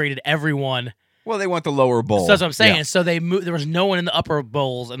upgraded everyone. Well, they want the lower bowl. So that's what I'm saying. Yeah. So they moved. There was no one in the upper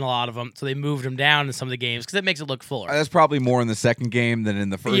bowls in a lot of them. So they moved them down in some of the games because it makes it look fuller. That's probably more in the second game than in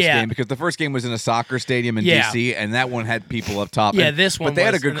the first Yeah. game because the first game was in a soccer stadium in Yeah. D.C. and that one had people up top. Yeah, And- this one. but they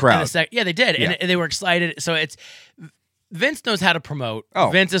had a was good in crowd. yeah, they did, Yeah. and they were excited. So it's Vince knows how to promote. Oh,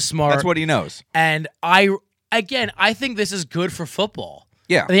 Vince is smart. That's what he knows. And I think this is good for football.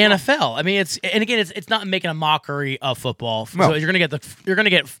 Yeah. The NFL. I mean, it's not making a mockery of football. No. So you're gonna get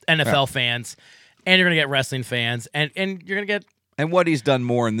NFL fans, and you're gonna get wrestling fans, and you're gonna get. And what he's done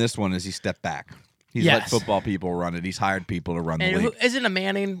more in this one is he stepped back. He's let Yes. football people run it. He's hired people to run the And league. isn't a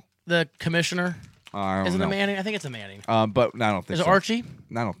Manning the commissioner? I don't Isn't know. it Manning? I think it's a Manning. But I don't think Is so. it Archie?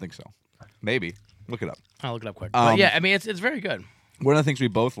 I don't think so. Maybe. Look it up. I'll look it up quick. But yeah, I mean, it's very good. One of the things we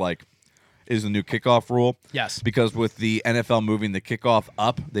both like is the new kickoff rule. Yes. Because with the NFL moving the kickoff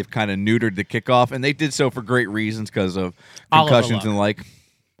up, they've kind of neutered the kickoff, and they did so for great reasons because of Oliver concussions Luck. and like.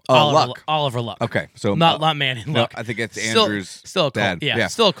 Luck. Oliver Luck. Okay, so not Manning. No, Luck. I think it's Still- Andrew's Still a cult. dad. Yeah,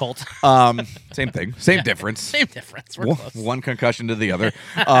 still a cult. Same thing, same difference. Same difference. We're close. One concussion to the other.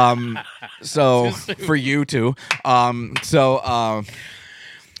 So for you too.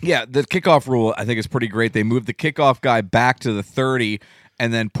 Yeah, the kickoff rule I think is pretty great. They moved the kickoff guy back to the 30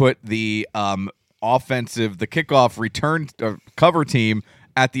 and then put the the kickoff return cover team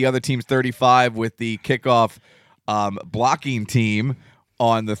at the other team's 35 with the kickoff blocking team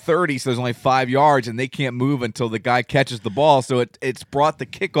on the 30, so there's only 5 yards, and they can't move until the guy catches the ball. So it's brought the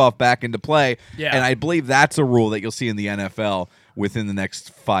kickoff back into play, Yeah. and I believe that's a rule that you'll see in the NFL within the next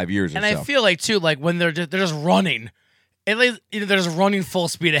 5 years or And so. I feel like too, like when they're just running, at least they're just running full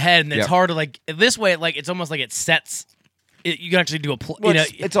speed ahead, and it's Yep. hard to like this way. Like it's almost like it sets. You can actually do a play. Well, You know,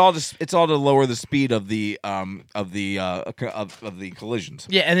 it's all to lower the speed of the collisions.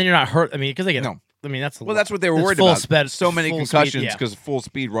 yeah, and then you're not hurt. I mean, because they get. No. I mean, that's Well, that's what they were that's worried full about. Sped, So many full concussions speed, yeah. because of full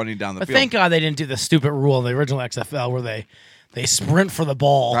speed running down the But field. thank God they didn't do the stupid rule in the original XFL where they sprint for the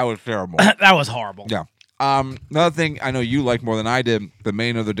ball. that was terrible. That was horrible. Yeah. Another thing I know you like more than I did, the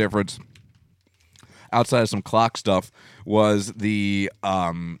main other difference outside of some clock stuff was the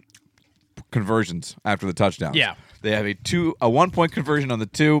conversions after the touchdowns. Yeah. They have a 1-point conversion on the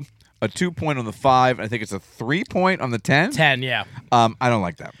 2, a 2-point on the 5, and I think it's a 3-point on the 10. 10, yeah. I don't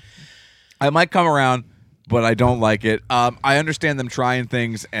like that. I might come around, but I don't like it. I understand them trying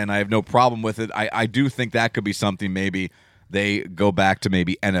things, and I have no problem with it. I do think that could be something maybe they go back to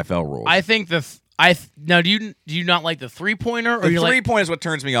maybe NFL rules. I think now do you not like the 3-pointer or the you like 3-point is what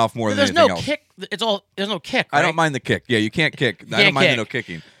turns me off more than there's anything no else. kick. There's no kick. I Right? don't mind the kick. Yeah, you can't kick. I don't can't mind the kick. no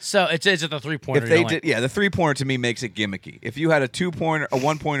kicking. So it's a 3-pointer. If they did, the 3-pointer to me makes it gimmicky. If you had a 2-pointer, a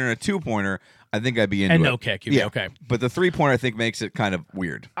 1-pointer, and a 2-pointer, I think I'd be into And it. no kick, you'd be okay. But the 3-pointer I think makes it kind of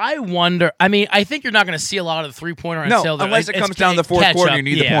weird. I wonder. I mean, I think you're not going to see a lot of the 3-pointer No, until unless it it's comes down to the fourth catch quarter, up. you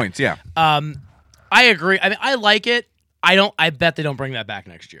need the Yeah. points. Yeah. I agree. I mean, I like it. I bet they don't bring that back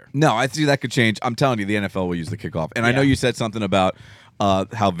next year. No, I see that could change. I'm telling you, the NFL will use the kickoff. And I know Yeah. you said something about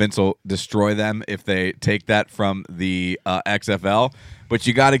how Vince will destroy them if they take that from the XFL. But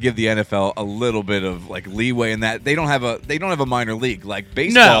you got to give the NFL a little bit of like leeway in that they don't have a minor league like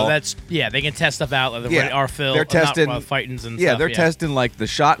baseball. No, they can test stuff out. Like Yeah, our Phil, they're testing fightings and yeah, stuff. they're testing like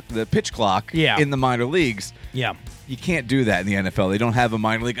the pitch clock Yeah. in the minor leagues. Yeah, You can't do that in the NFL. They don't have a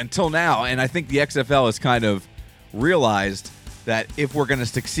minor league until now, and I think the XFL has kind of realized that if we're going to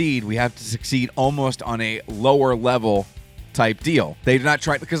succeed, we have to succeed almost on a lower level type deal. They're not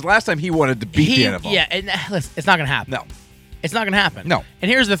trying, because last time he wanted to beat the NFL. Yeah, and listen, it's not going to happen. No. It's not going to happen. No. And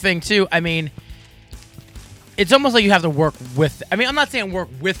here's the thing, too. I mean, it's almost like you have to work with. I mean, I'm not saying work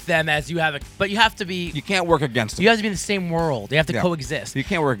with them as you have, but you have to be. You can't work against them. You have to be in the same world. You have to Yeah. coexist. You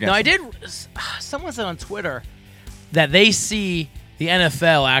can't work against Now, I them. did. Someone said on Twitter that they see the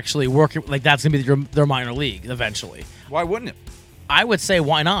NFL actually working like that's going to be their minor league eventually. Why wouldn't it? I would say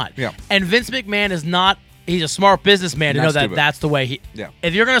why not? Yeah. And Vince McMahon is not. He's a smart businessman to Not know that stupid. that's the way he. Yeah.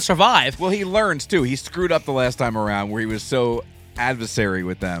 If you're going to survive. Well, he learns too. He screwed up the last time around where he was so adversary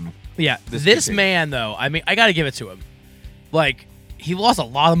with them. Yeah, This this could be. man though, I mean, I got to give it to him. Like, he lost a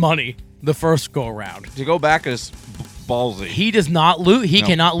lot of money the first go around. To go back is ballsy. He does not lose. He No.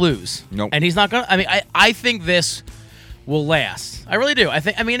 cannot lose. Nope. And he's not gonna. I mean, I think this will last. I really do. I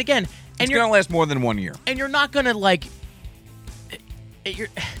think. I mean, again, and it's you're going to last more than 1 year. and you're not gonna like.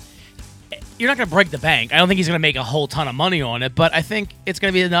 You're not going to break the bank. I don't think he's going to make a whole ton of money on it, but I think it's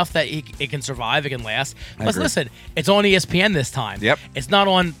going to be enough that it can survive, it can last. Plus, agree. listen, it's on ESPN this time. Yep. It's not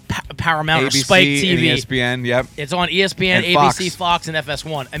on Paramount or ABC Spike and TV. ESPN, yep. It's on ESPN, And ABC, Fox. Fox, and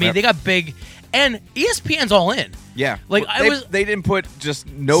FS1. I mean, Yep. they got big, and ESPN's all in. Yeah. Like, Well, they didn't put just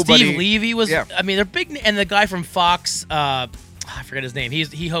nobody. Steve Levy was. Yeah. I mean, they're big, and the guy from Fox. I forget his name.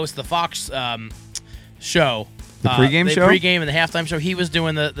 He hosts the Fox show. The pregame the show? pregame and the halftime show. He was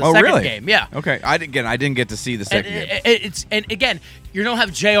doing the Oh, second really? game. Yeah. Okay. I didn't get to see the second game. And again, you don't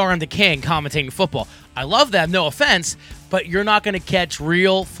have JR and the King commentating football. I love them, no offense, but you're not going to catch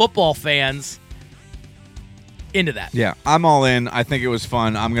real football fans into that. Yeah, I'm all in. I think it was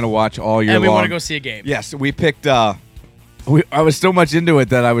fun. I'm going to watch all year And we long. want to go see a game. Yes, we picked. I was so much into it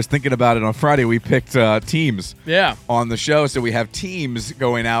that I was thinking about it on Friday. We picked teams Yeah. on the show, so we have teams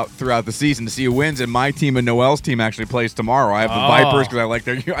going out throughout the season to see who wins. And my team and Noel's team actually plays tomorrow. I have the Oh. Vipers because I like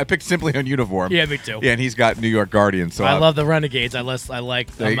their. I picked simply on uniform. Yeah, me too. Yeah, and he's got New York Guardians. So I love the Renegades. I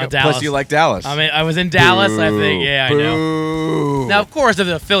like There you go. Dallas. Plus, you like Dallas. I mean, I was in Dallas. I think. Yeah, I know. Boo. Now, of course, if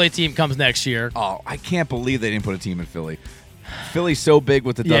the Philly team comes next year, Oh, I can't believe they didn't put a team in Philly. Philly's so big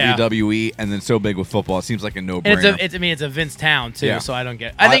with the Yeah. WWE and then so big with football. It seems like a and no-brainer. it's a Vince town too, Yeah. so I don't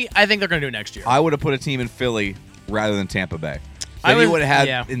get. I think they're gonna do it next year. I would have put a team in Philly rather than Tampa Bay. I Then you would- would have had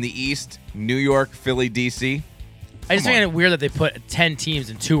yeah. in the East, New York, Philly, DC. I just come find on. it weird that they put 10 teams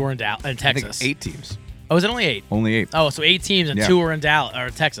and 2 were in I think Texas. 8 teams. Oh, is it only 8? Only 8. Oh, so 8 teams and Yeah. 2 were in Dallas or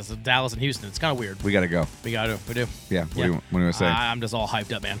Texas, so Dallas and Houston. It's kind of weird. We got to go. We do. Yeah. What do you want to say? I'm just all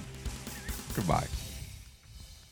hyped up, man. Goodbye.